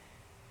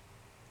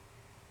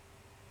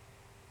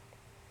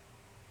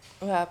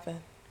 What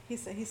happened? He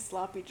said he's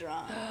sloppy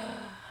drunk.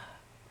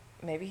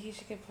 Maybe he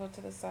should get pulled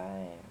to the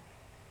side.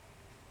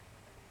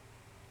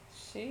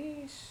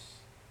 Sheesh.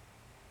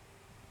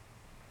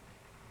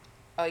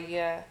 Oh,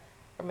 yeah.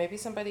 Or maybe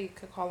somebody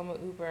could call him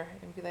an Uber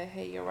and be like,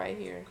 hey, you're right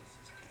here.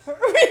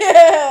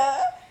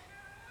 Yeah.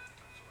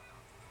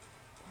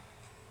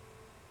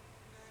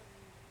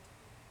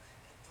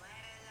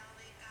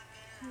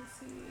 Let's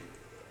see.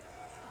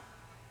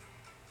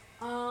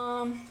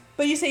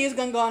 But you say you was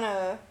going to go on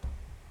a...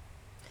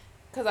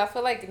 Because I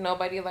feel like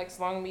nobody likes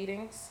long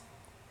meetings.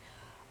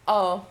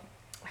 Oh,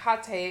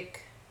 hot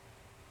take.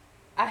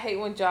 I hate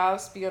when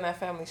jobs be on that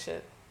family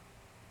shit.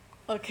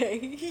 Okay,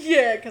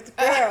 yeah, because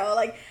girl,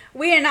 like,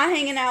 we are not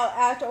hanging out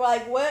after,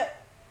 like, what?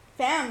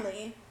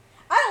 Family?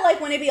 I don't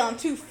like when it be on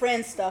two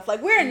friends stuff.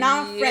 Like, we're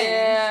not friends.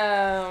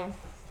 Yeah.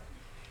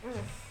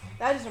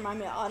 That just remind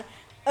me of all.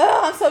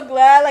 Oh, I'm so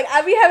glad. Like,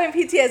 I be having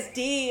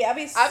PTSD. I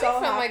be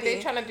feeling like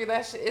they trying to do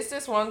that shit. It's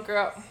this one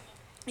girl.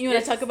 You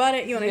want to talk about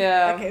it?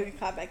 Yeah. Okay, we can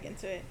pop back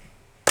into it.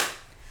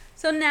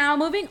 So now,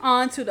 moving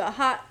on to the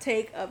hot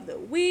take of the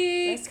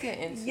week. Let's get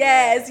into it.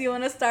 Yes, you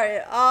want to start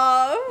it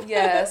off?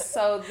 Yes.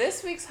 So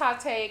this week's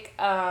hot take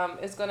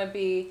is going to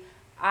be,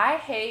 I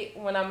hate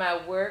when I'm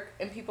at work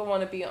and people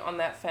want to be on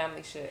that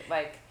family shit.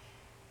 Like,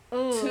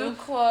 too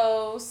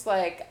close.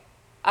 Like,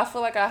 I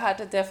feel like I had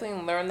to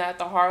definitely learn that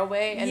the hard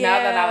way. And now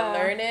that I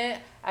learn it,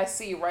 I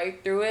see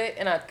right through it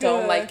and I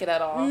don't like it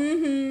at all.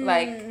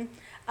 Like,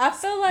 I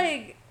feel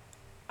like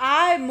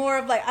I'm more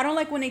of like, I don't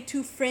like when they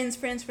two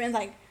friends,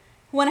 like,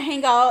 want to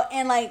hang out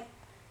and like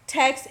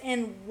text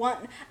and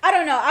I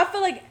don't know. I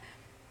feel like,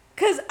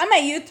 cause I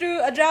met you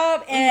through a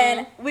job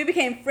and we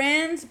became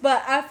friends,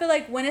 but I feel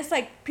like when it's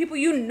like people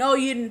you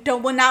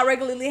will not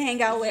regularly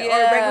hang out with or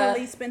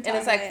regularly spend time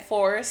with. And it's like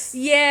forced.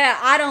 Yeah,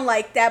 I don't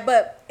like that.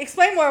 But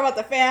explain more about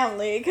the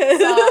family, cause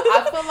so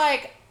I feel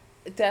like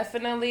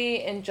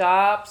definitely in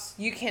jobs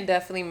you can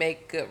definitely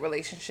make good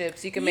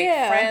relationships. You can make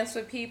friends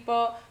with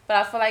people, but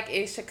I feel like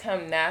it should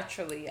come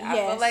naturally. I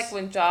feel like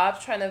when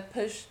jobs trying to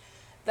push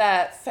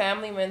that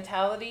family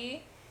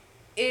mentality,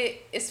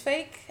 it is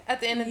fake at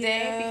the end of the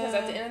day, because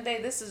at the end of the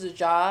day, this is a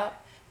job.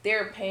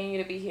 They're paying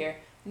you to be here.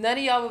 None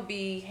of y'all would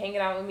be hanging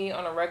out with me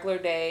on a regular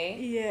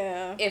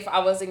day if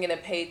I wasn't getting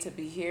paid to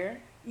be here.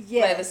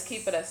 Like, let's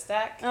keep it a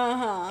stack.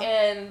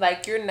 And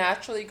like, you're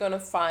naturally gonna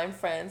find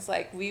friends.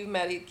 Like, we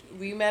met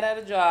at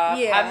a job.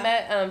 I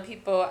met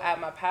people at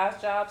my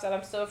past jobs that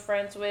I'm still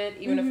friends with,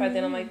 even if I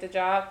didn't like the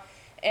job.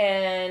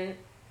 And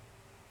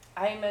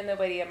I ain't met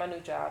nobody at my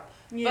new job.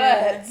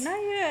 Yeah, but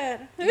not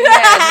yet.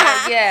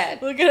 Not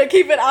yet. We're gonna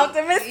keep it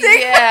optimistic.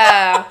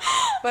 Yeah.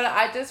 But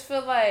I just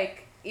feel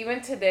like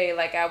even today,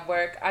 like at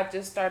work, I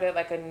just started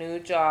like a new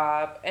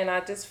job, and I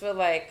just feel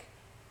like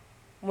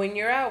when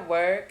you're at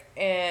work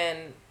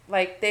and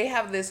like they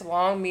have this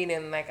long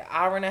meeting, like an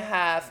hour and a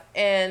half,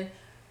 and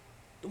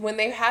when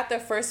they had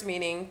their first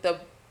meeting, the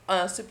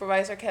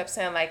supervisor kept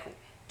saying like,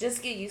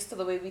 just get used to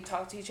the way we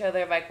talk to each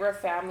other. Like, we're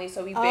family,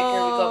 so we bicker, we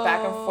go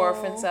back and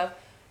forth and stuff.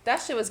 That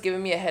shit was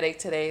giving me a headache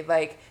today.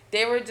 Like,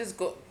 they were just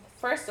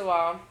first of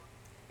all,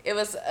 it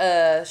was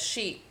a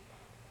sheet.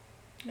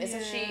 It's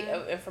a sheet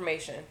of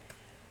information.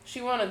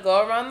 She want to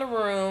go around the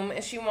room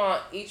and she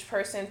want each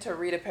person to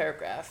read a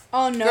paragraph.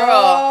 Oh, no. Girl,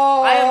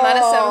 I am not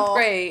in 7th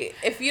grade.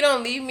 If you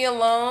don't leave me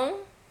alone,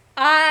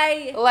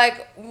 why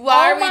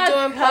are we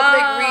doing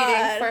public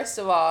reading, first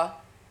of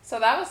all? So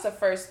that was the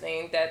first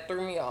thing that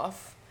threw me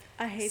off.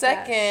 I hate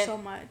that so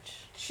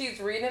much.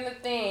 She's reading the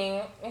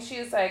thing and she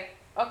was like,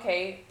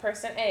 okay,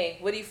 person A,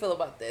 what do you feel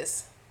about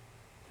this?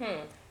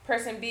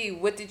 Person B,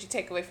 what did you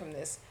take away from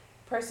this?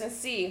 person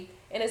C,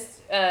 and it's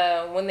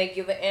when they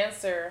give the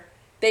answer,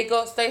 they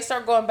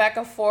start going back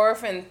and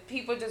forth, and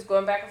people just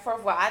going back and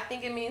forth. Well, I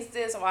think it means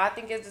this. Well, I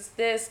think it's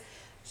this.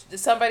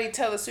 Somebody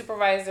tell the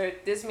supervisor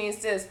this means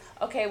this.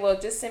 Okay, well,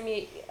 just send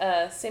me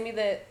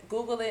the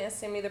Google it and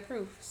send me the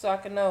proof so I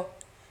can know.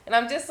 And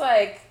I'm just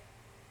like,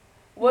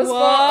 what's going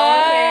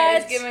on here?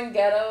 It's giving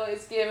ghetto.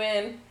 It's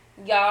giving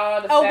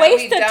y'all the family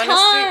waste of down time.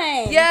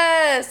 The street.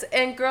 Yes,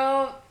 and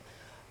girl,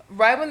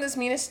 right when this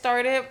meeting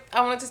started,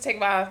 I wanted to take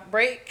my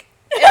break.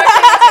 And I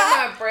couldn't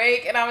take my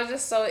break, and I was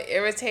just so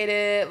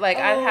irritated. Like,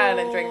 I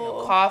hadn't drank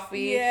no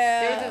coffee.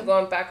 Yeah. They were just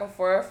going back and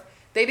forth.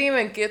 They didn't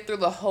even get through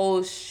the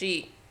whole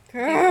sheet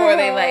before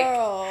they, like,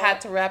 had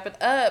to wrap it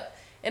up.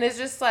 And it's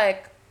just,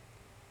 like,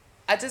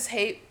 I just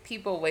hate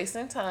people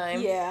wasting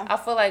time. Yeah. I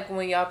feel like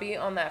when y'all be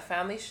on that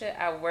family shit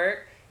at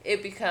work,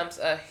 it becomes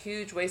a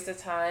huge waste of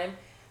time.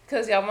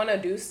 Because y'all want to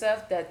do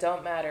stuff that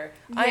don't matter.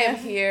 Yeah. I am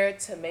here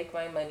to make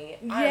my money.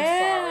 I'm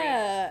sorry.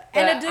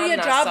 And to do your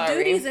job sorry.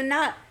 Duties and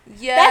not.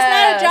 Yeah. That's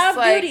not a job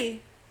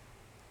duty.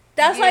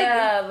 That's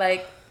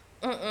I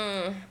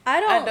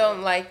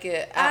don't like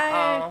it at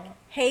all. I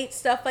hate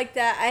stuff like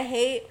that. I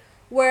hate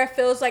where it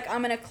feels like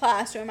I'm in a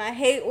classroom. I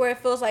hate where it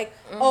feels like,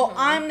 oh,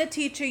 I'm the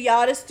teacher,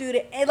 y'all the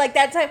student. And like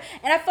that type.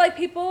 And I feel like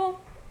people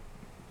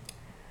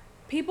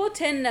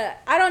tend to,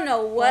 I don't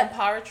know what. On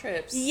power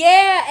trips.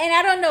 Yeah. And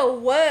I don't know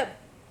what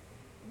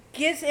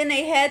gets in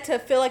their head to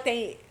feel like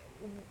they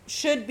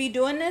should be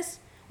doing this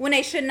when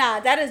they should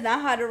not. That is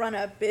not how to run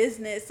a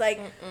business. Like,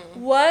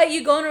 what?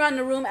 You going around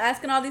the room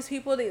asking all these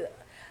people?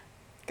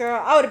 Girl,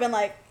 I would have been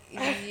like,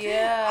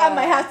 yeah. I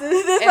might have to.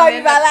 This might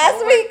be my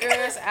last week.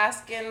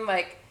 Asking,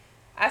 like,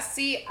 I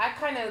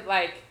kind of,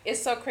 like,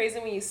 it's so crazy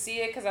when you see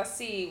it because I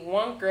see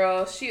one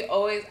girl, she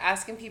always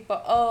asking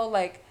people,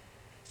 like,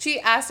 she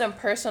asked them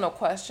personal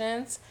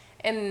questions.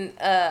 And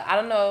I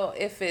don't know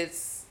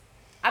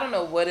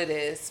what it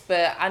is,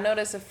 but I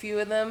noticed a few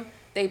of them,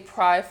 they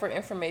pry for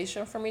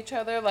information from each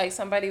other. Like,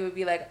 somebody would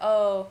be like,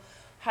 oh,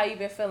 how you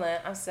been feeling?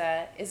 I'm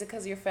sad. Is it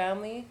because of your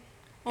family?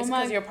 Is it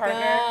because of your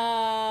partner?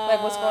 God.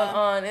 Like, what's going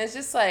on? And it's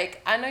just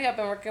like, I know y'all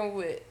been working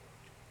with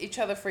each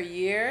other for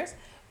years,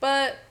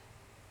 but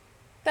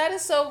that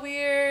is so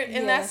weird.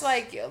 And that's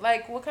like,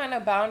 what kind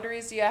of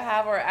boundaries do y'all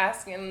have? Or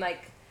asking,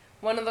 like,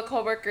 one of the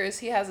coworkers,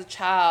 he has a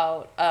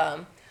child.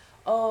 You're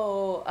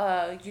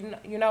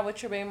not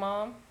with your baby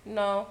mom?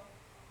 No.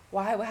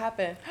 Why? What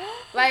happened?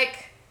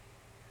 Like,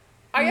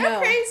 are y'all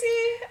crazy?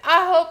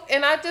 I hope,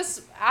 and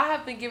I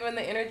have been given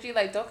the energy,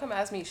 like, don't come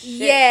ask me shit.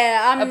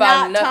 Yeah, I'm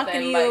about not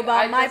talking to you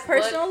about my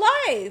personal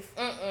life.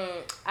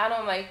 I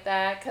don't like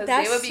that, because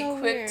they would be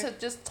quick to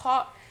just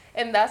talk.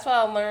 And that's what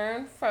I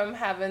learned from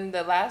having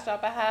the last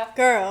job I have.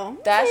 Girl.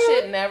 That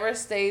shit never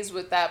stays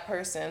with that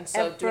person.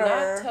 So do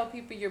not tell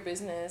people your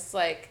business.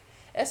 Like,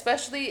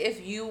 especially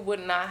if you would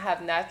not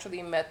have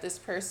naturally met this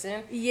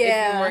person if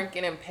you weren't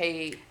getting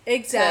paid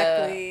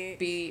to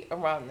be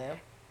around them.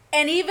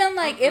 And even,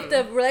 like, if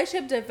the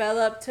relationship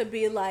developed to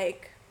be,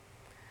 like,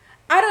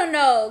 I don't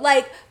know,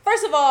 like,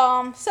 first of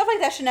all, stuff like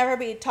that should never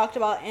be talked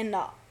about in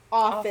the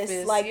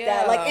office like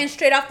that. Like, and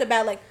straight off the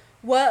bat, like,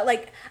 what,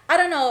 like, I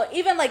don't know,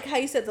 even, like, how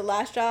you said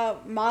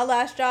my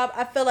last job,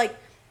 I feel like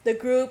the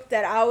group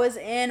that I was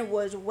in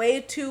was way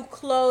too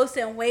close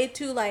and way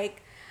too,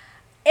 like,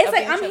 it's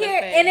like, I'm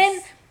here, and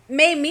then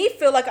made me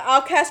feel like an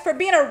outcast for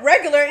being a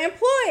regular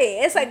employee.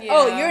 It's like,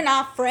 oh, you're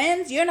not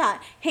friends, you're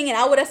not hanging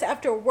out with us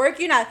after work,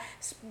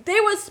 they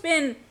would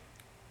spend,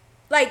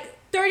 like,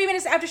 30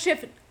 minutes after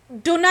shift,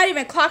 do not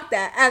even clock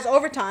that as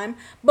overtime,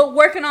 but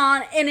working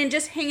on, and then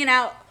just hanging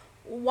out.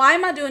 Why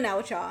am I doing that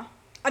with y'all?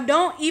 I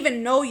don't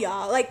even know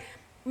y'all. Like,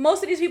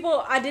 most of these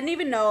people, I didn't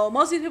even know.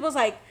 Most of these people's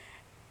like,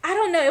 I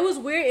don't know. It was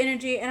weird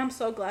energy, and I'm just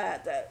so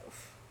glad.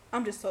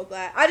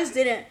 I just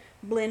didn't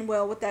blend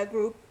well with that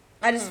group.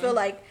 I just feel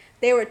like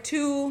they were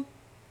too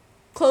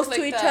close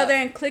to each other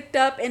and clicked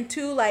up and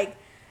too, like,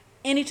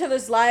 in each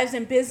other's lives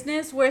and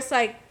business, where it's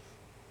like,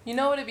 you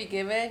know what it be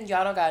giving?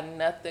 Y'all don't got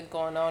nothing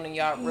going on in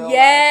y'all real life.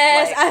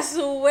 Yes, like, I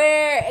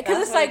swear.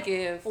 Because it's like,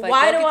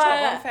 why do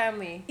I... your own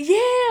family.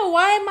 Yeah,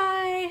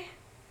 why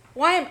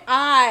am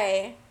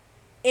I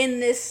in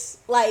this,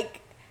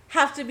 like,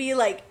 have to be,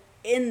 like,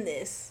 in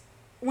this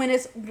when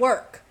it's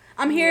work?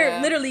 I'm here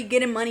literally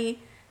getting money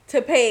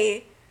to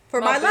pay for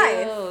my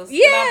life.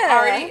 Yeah. And I'm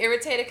already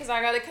irritated because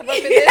I got to come up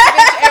in this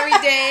bitch every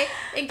day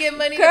and get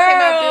money to pay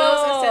my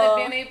bills instead of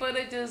being able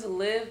to just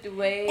live the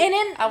way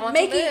I want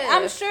to live.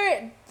 I'm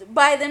sure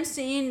by them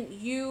seeing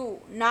you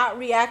not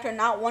react or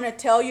not want to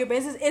tell your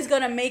business, it's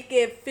going to make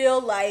it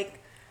feel like,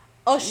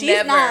 oh,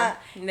 she's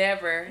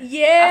Never.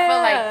 Yeah. I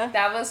feel like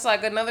that was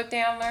like another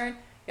thing I learned.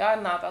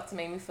 Y'all not about to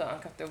make me feel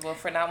uncomfortable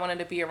for not wanting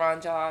to be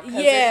around y'all. Because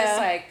it's just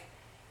like,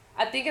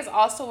 I think it's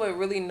also with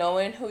really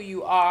knowing who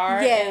you are.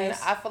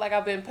 Yes. And I feel like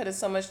I've been putting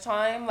so much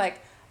time.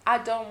 Like, I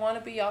don't want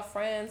to be y'all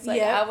friends.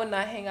 Like, I would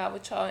not hang out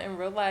with y'all in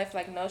real life.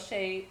 Like, no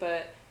shade.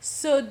 But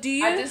so do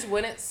you... I just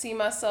wouldn't see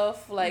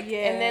myself, like...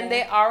 And then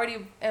they already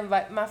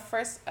invite... My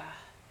first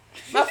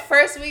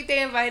week,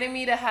 they invited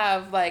me to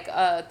have, like,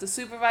 the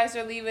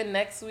supervisor leaving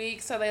next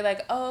week. So they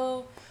like,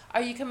 oh,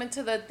 are you coming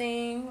to the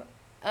thing?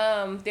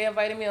 They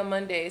invited me on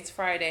Monday. It's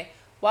Friday.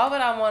 Why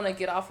would I want to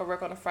get off of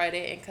work on a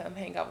Friday and come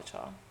hang out with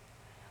y'all?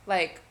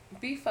 Like,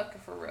 be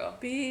fucking for real.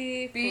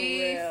 Be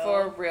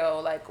for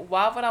real. Like,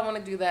 why would I want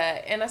to do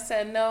that? And I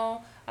said,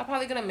 no, I'm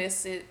probably going to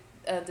miss it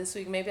this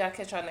week. Maybe I'll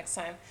catch y'all next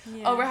time.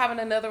 Yeah. Oh, we're having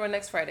another one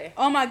next Friday.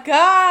 Oh, my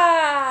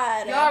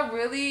God. Y'all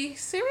really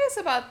serious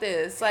about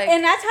this? Like,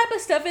 and that type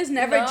of stuff is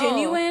never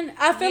genuine.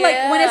 I feel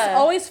like when it's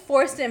always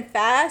forced and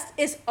fast,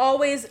 it's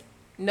always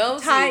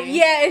nosy.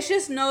 Yeah, it's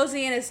just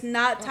nosy, and it's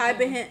not tied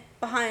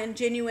behind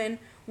genuine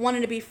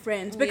wanting to be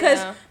friends,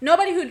 because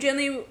nobody who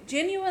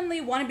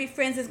genuinely want to be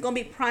friends is going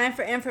to be prying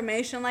for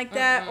information like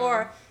that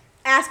or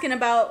asking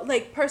about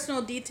like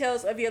personal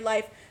details of your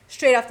life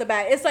straight off the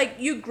bat. It's like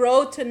you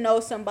grow to know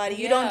somebody.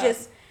 You don't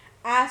just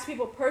ask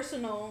people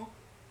personal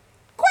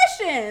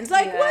questions.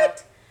 Like,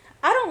 what?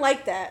 I don't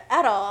like that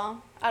at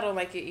all. I don't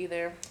like it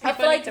either.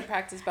 People need to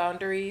practice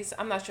boundaries.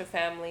 I'm not your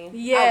family.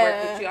 Yeah. I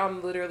work with you.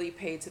 I'm literally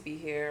paid to be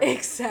here.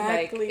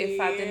 Exactly. Like, if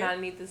I did not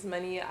need this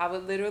money, I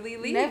would literally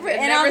leave. I'll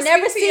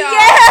never see y'all. Yeah,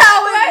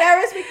 I would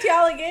never speak to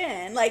y'all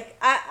again. Like,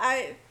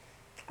 I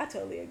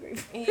totally agree.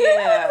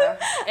 Yeah.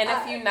 And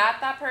if you're not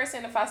that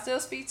person, if I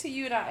still speak to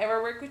you and I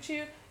ever work with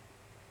you,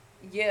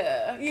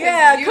 yeah,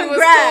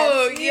 congrats.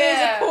 Cool. You was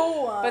a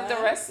cool one. But the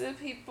rest of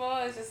the people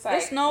is just like,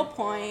 there's no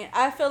point.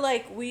 I feel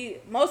like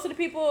most of the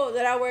people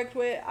that I worked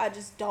with, I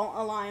just don't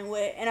align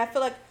with, and I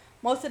feel like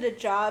most of the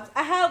jobs,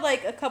 I had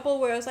like a couple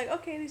where I was like,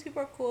 okay, these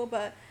people are cool,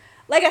 but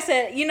like I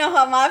said, you know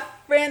how my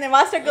friend and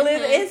my circle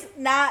is. It's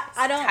not.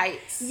 I don't.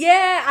 Tight.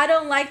 Yeah, I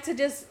don't like to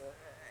just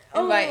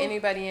invite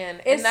anybody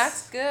in, and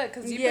that's good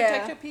because you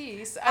protect your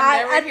peace.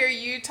 I never hear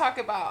you talk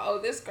about,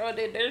 oh, this girl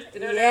did this.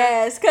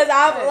 Yes, because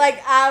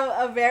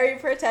I'm a very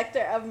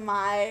protector of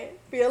my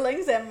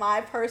feelings and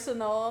my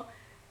personal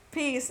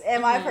peace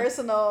and my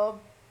personal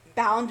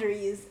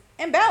boundaries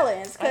and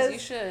balance. As you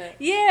should.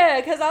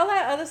 Yeah, because all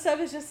that other stuff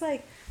is just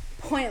like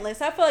pointless.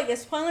 I feel like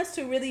it's pointless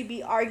to really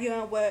be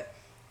arguing with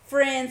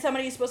friends.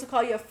 Somebody you're supposed to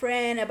call you a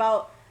friend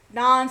about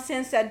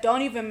nonsense that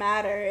don't even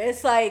matter.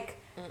 It's like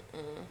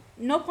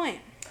no point.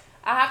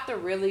 I have to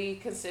really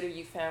consider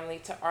you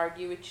family to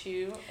argue with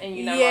you, and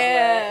you're not my blood,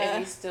 and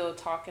you still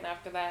talking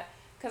after that.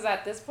 Because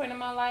at this point in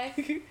my life,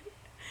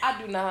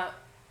 I do not.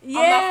 Yeah.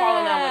 I'm not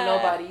falling out with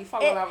nobody. You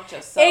falling out with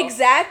yourself.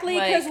 Exactly.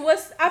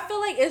 Because I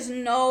feel like it's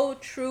no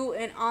true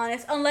and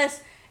honest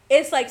unless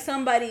it's like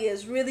somebody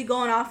is really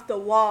going off the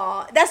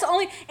wall. That's the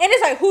only. And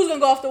it's like, who's gonna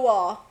go off the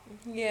wall?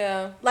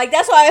 Yeah. Like,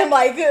 that's why I'm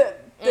like,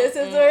 this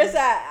is where it's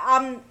at.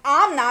 I'm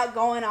not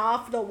going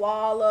off the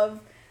wall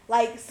of.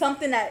 Like,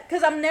 something that...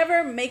 Because I'm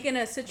never making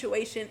a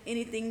situation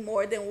anything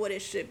more than what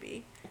it should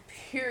be.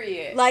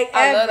 Period. Like,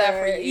 I love that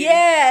for you.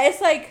 Yeah,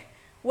 it's like,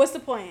 what's the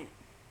point?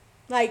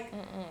 Like,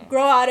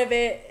 grow out of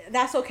it.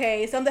 That's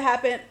okay. Something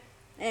happened.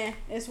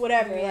 It's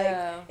whatever.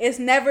 Yeah. Like, it's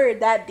never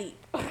that deep.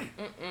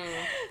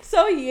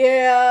 So,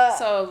 yeah.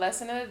 So,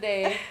 lesson of the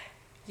day.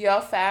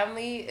 Your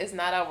family is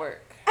not at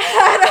work.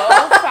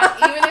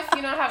 Even if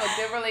you don't have a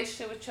good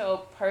relationship with your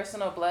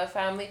personal blood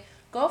family...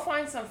 Go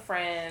find some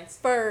friends.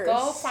 First.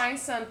 Go find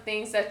some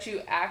things that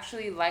you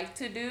actually like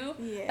to do.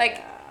 Yeah.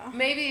 Like,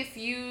 maybe if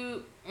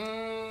you...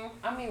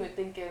 I'm even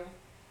thinking...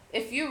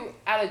 If you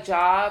at a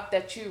job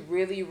that you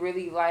really,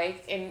 really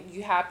like and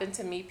you happen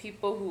to meet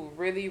people who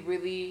really,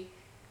 really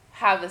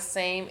have the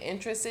same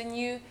interest in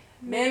you,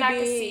 then I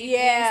can see things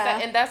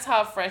that... And that's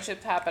how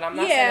friendships happen. I'm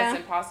not saying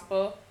it's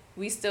impossible.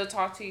 We still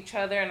talk to each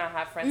other, and I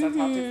have friends I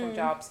talk to from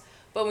jobs.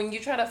 But when you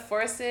try to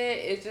force it,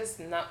 it's just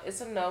not.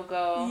 It's a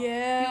no-go.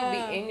 Yeah.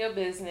 People be in your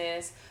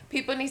business.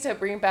 People need to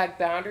bring back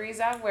boundaries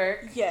at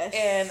work. Yes.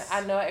 And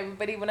I know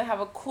everybody want to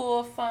have a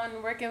cool,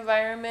 fun work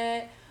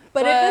environment.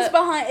 But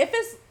if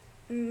it's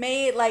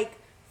made like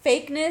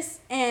fakeness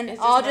and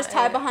all just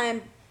tied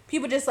behind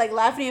people just like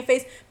laughing in your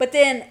face, but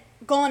then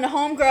going to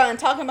homegirl and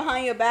talking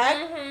behind your back,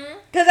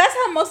 because that's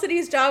how most of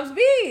these jobs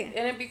be.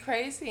 And it'd be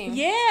crazy.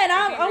 Yeah, and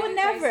I would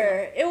never.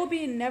 Crazy. It would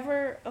be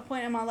never a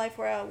point in my life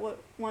where I would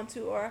want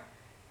to or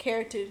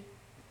care to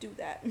do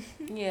that.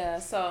 Yeah,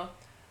 so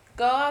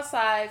go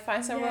outside,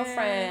 find some real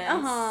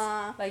friends.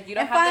 Like, you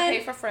don't have to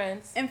pay for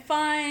friends. And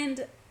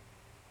find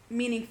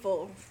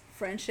meaningful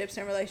friendships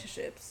and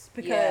relationships,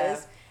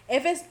 because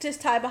if it's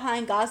just tied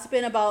behind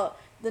gossiping about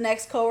the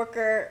next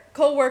coworker,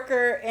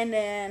 and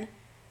then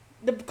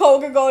the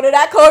coworker go to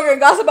that coworker and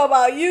gossip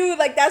about you,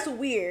 like, that's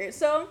weird.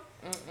 So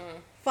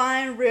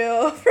find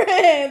real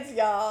friends,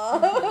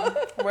 y'all.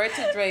 Word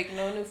to Drake,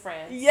 no new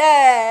friends.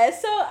 Yeah,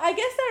 so I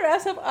guess that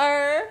wraps up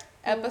our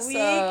episode.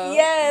 Week.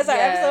 Yes, our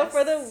episode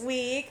for the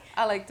week.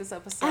 I like this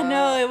episode. I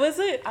know, it was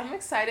I'm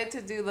excited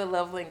to do the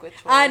love language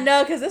one. I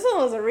know, because this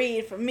one was a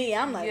read for me.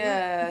 I'm like,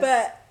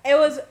 but it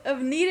was a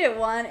needed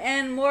one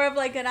and more of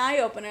like an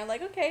eye-opener.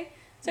 Like, okay,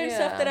 certain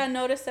stuff that I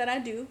noticed that I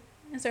do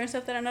and certain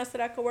stuff that I noticed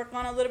that I could work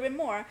on a little bit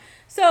more.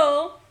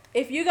 So,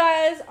 if you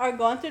guys are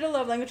going through the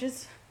love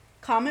languages,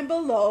 comment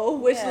below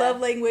which love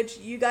language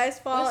you guys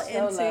fall into.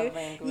 Your love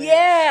language?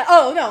 Yeah.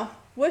 Oh, no.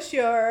 What's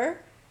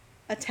your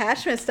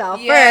attachment style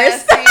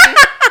first?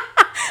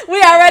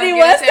 We already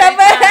one step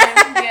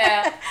ahead.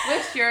 Yeah.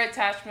 What's your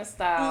attachment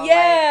style?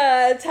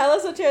 Yeah. Tell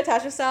us what your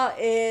attachment style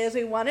is.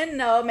 We want to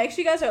know. Make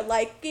sure you guys are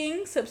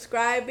liking,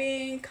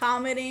 subscribing,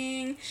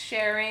 commenting,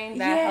 sharing.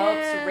 That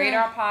helps. Rate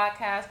our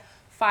podcast.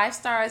 5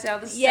 stars. Y'all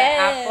listen to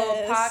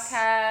Apple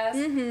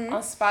Podcasts,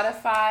 on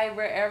Spotify,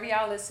 wherever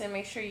y'all listen.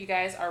 Make sure you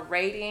guys are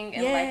rating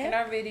and liking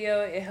our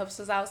video. It helps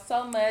us out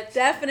so much.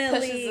 Definitely.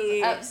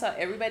 Pushes us up so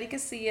everybody can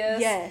see us.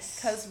 Yes.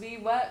 Because we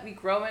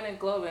growing and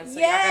glowing. So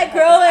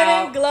growing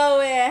and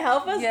glowing.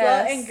 Help us grow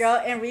and grow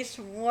and reach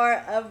more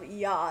of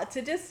y'all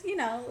to just,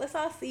 let's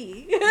all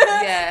see.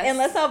 Yes. And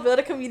let's all build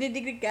a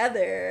community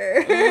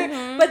together.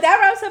 But that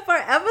wraps up our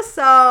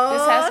episode.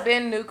 This has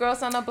been New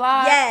Girls on the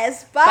Block.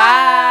 Yes.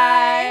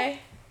 Bye.